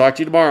night. We'll talk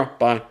to you tomorrow.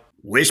 Bye.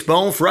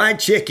 Wishbone Fried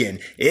Chicken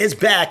is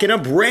back in a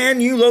brand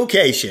new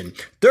location,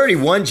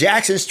 31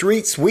 Jackson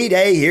Street, Suite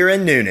A here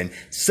in Noonan.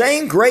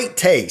 Same great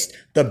taste,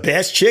 the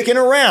best chicken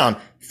around,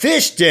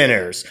 fish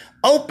dinners,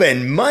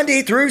 open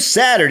Monday through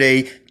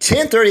Saturday,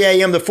 10:30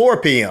 a.m. to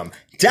 4 p.m.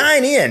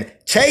 Dine in,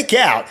 take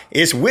out.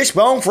 It's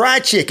Wishbone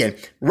Fried Chicken,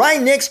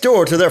 right next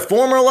door to their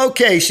former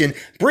location,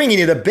 bringing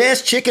you the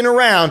best chicken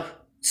around.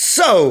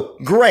 So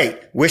great.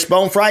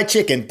 Wishbone Fried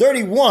Chicken,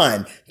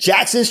 31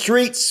 Jackson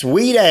Street,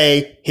 Suite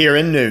A, here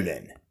in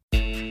Noonan.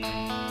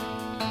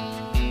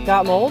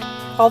 Got mold?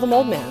 Call the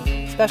Mold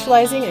Man,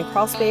 specializing in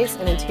crawl space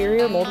and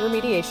interior mold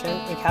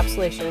remediation,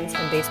 encapsulations,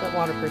 and basement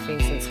waterproofing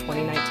since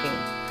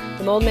 2019.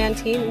 The Mold Man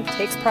team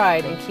takes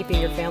pride in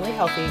keeping your family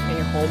healthy and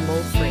your home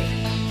mold-free.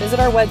 Visit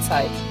our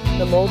website,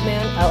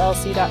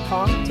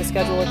 themoldmanllc.com, to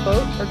schedule a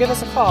quote or give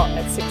us a call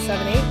at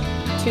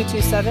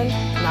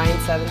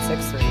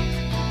 678-227-9763.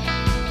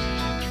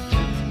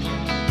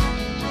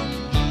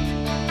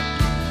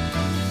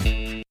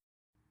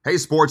 Hey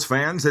sports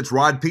fans, it's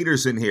Rod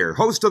Peterson here,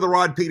 host of The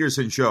Rod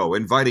Peterson Show,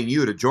 inviting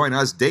you to join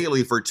us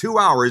daily for 2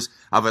 hours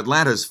of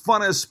Atlanta's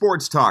funnest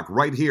sports talk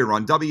right here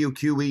on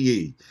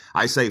WQEE.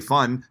 I say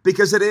fun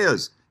because it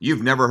is.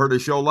 You've never heard a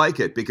show like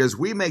it because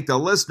we make the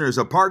listeners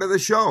a part of the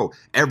show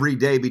every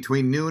day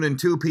between noon and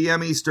 2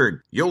 p.m.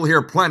 Eastern. You'll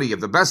hear plenty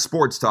of the best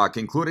sports talk,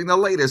 including the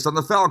latest on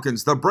the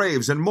Falcons, the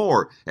Braves, and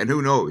more. And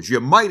who knows, you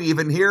might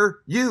even hear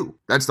you.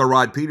 That's The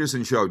Rod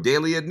Peterson Show,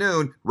 daily at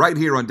noon, right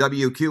here on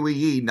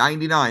WQEE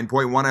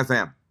 99.1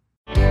 FM.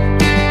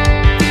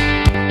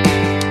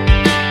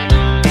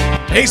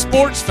 Hey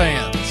sports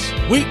fans,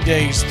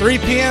 weekdays 3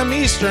 p.m.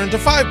 Eastern to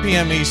 5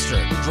 p.m.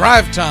 Eastern,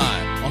 drive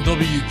time on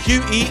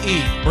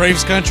WQEE.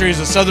 Braves Country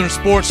is a Southern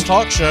sports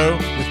talk show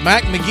with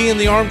Mac McGee and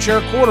the Armchair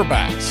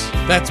Quarterbacks.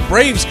 That's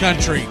Braves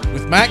Country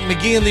with Mac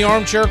McGee and the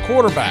Armchair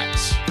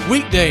Quarterbacks.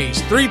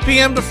 Weekdays 3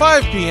 p.m. to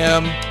 5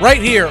 p.m.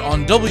 right here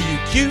on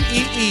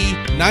WQEE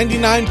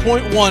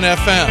 99.1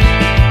 FM.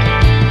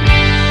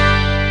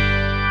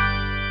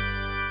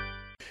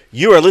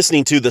 You are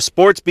listening to The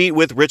Sports Beat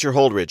with Richard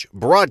Holdridge,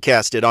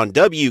 broadcasted on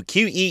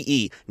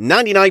WQEE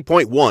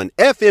 99.1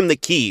 FM The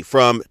Key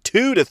from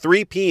 2 to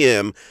 3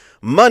 p.m.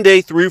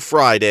 Monday through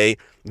Friday.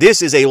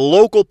 This is a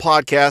local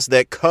podcast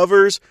that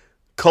covers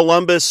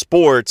Columbus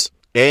sports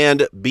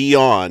and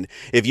beyond.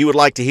 If you would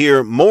like to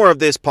hear more of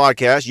this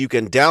podcast, you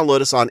can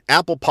download us on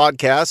Apple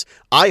Podcasts,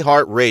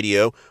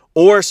 iHeartRadio,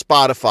 or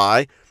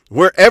Spotify,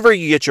 wherever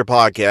you get your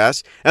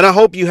podcasts. And I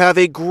hope you have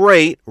a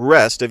great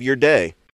rest of your day.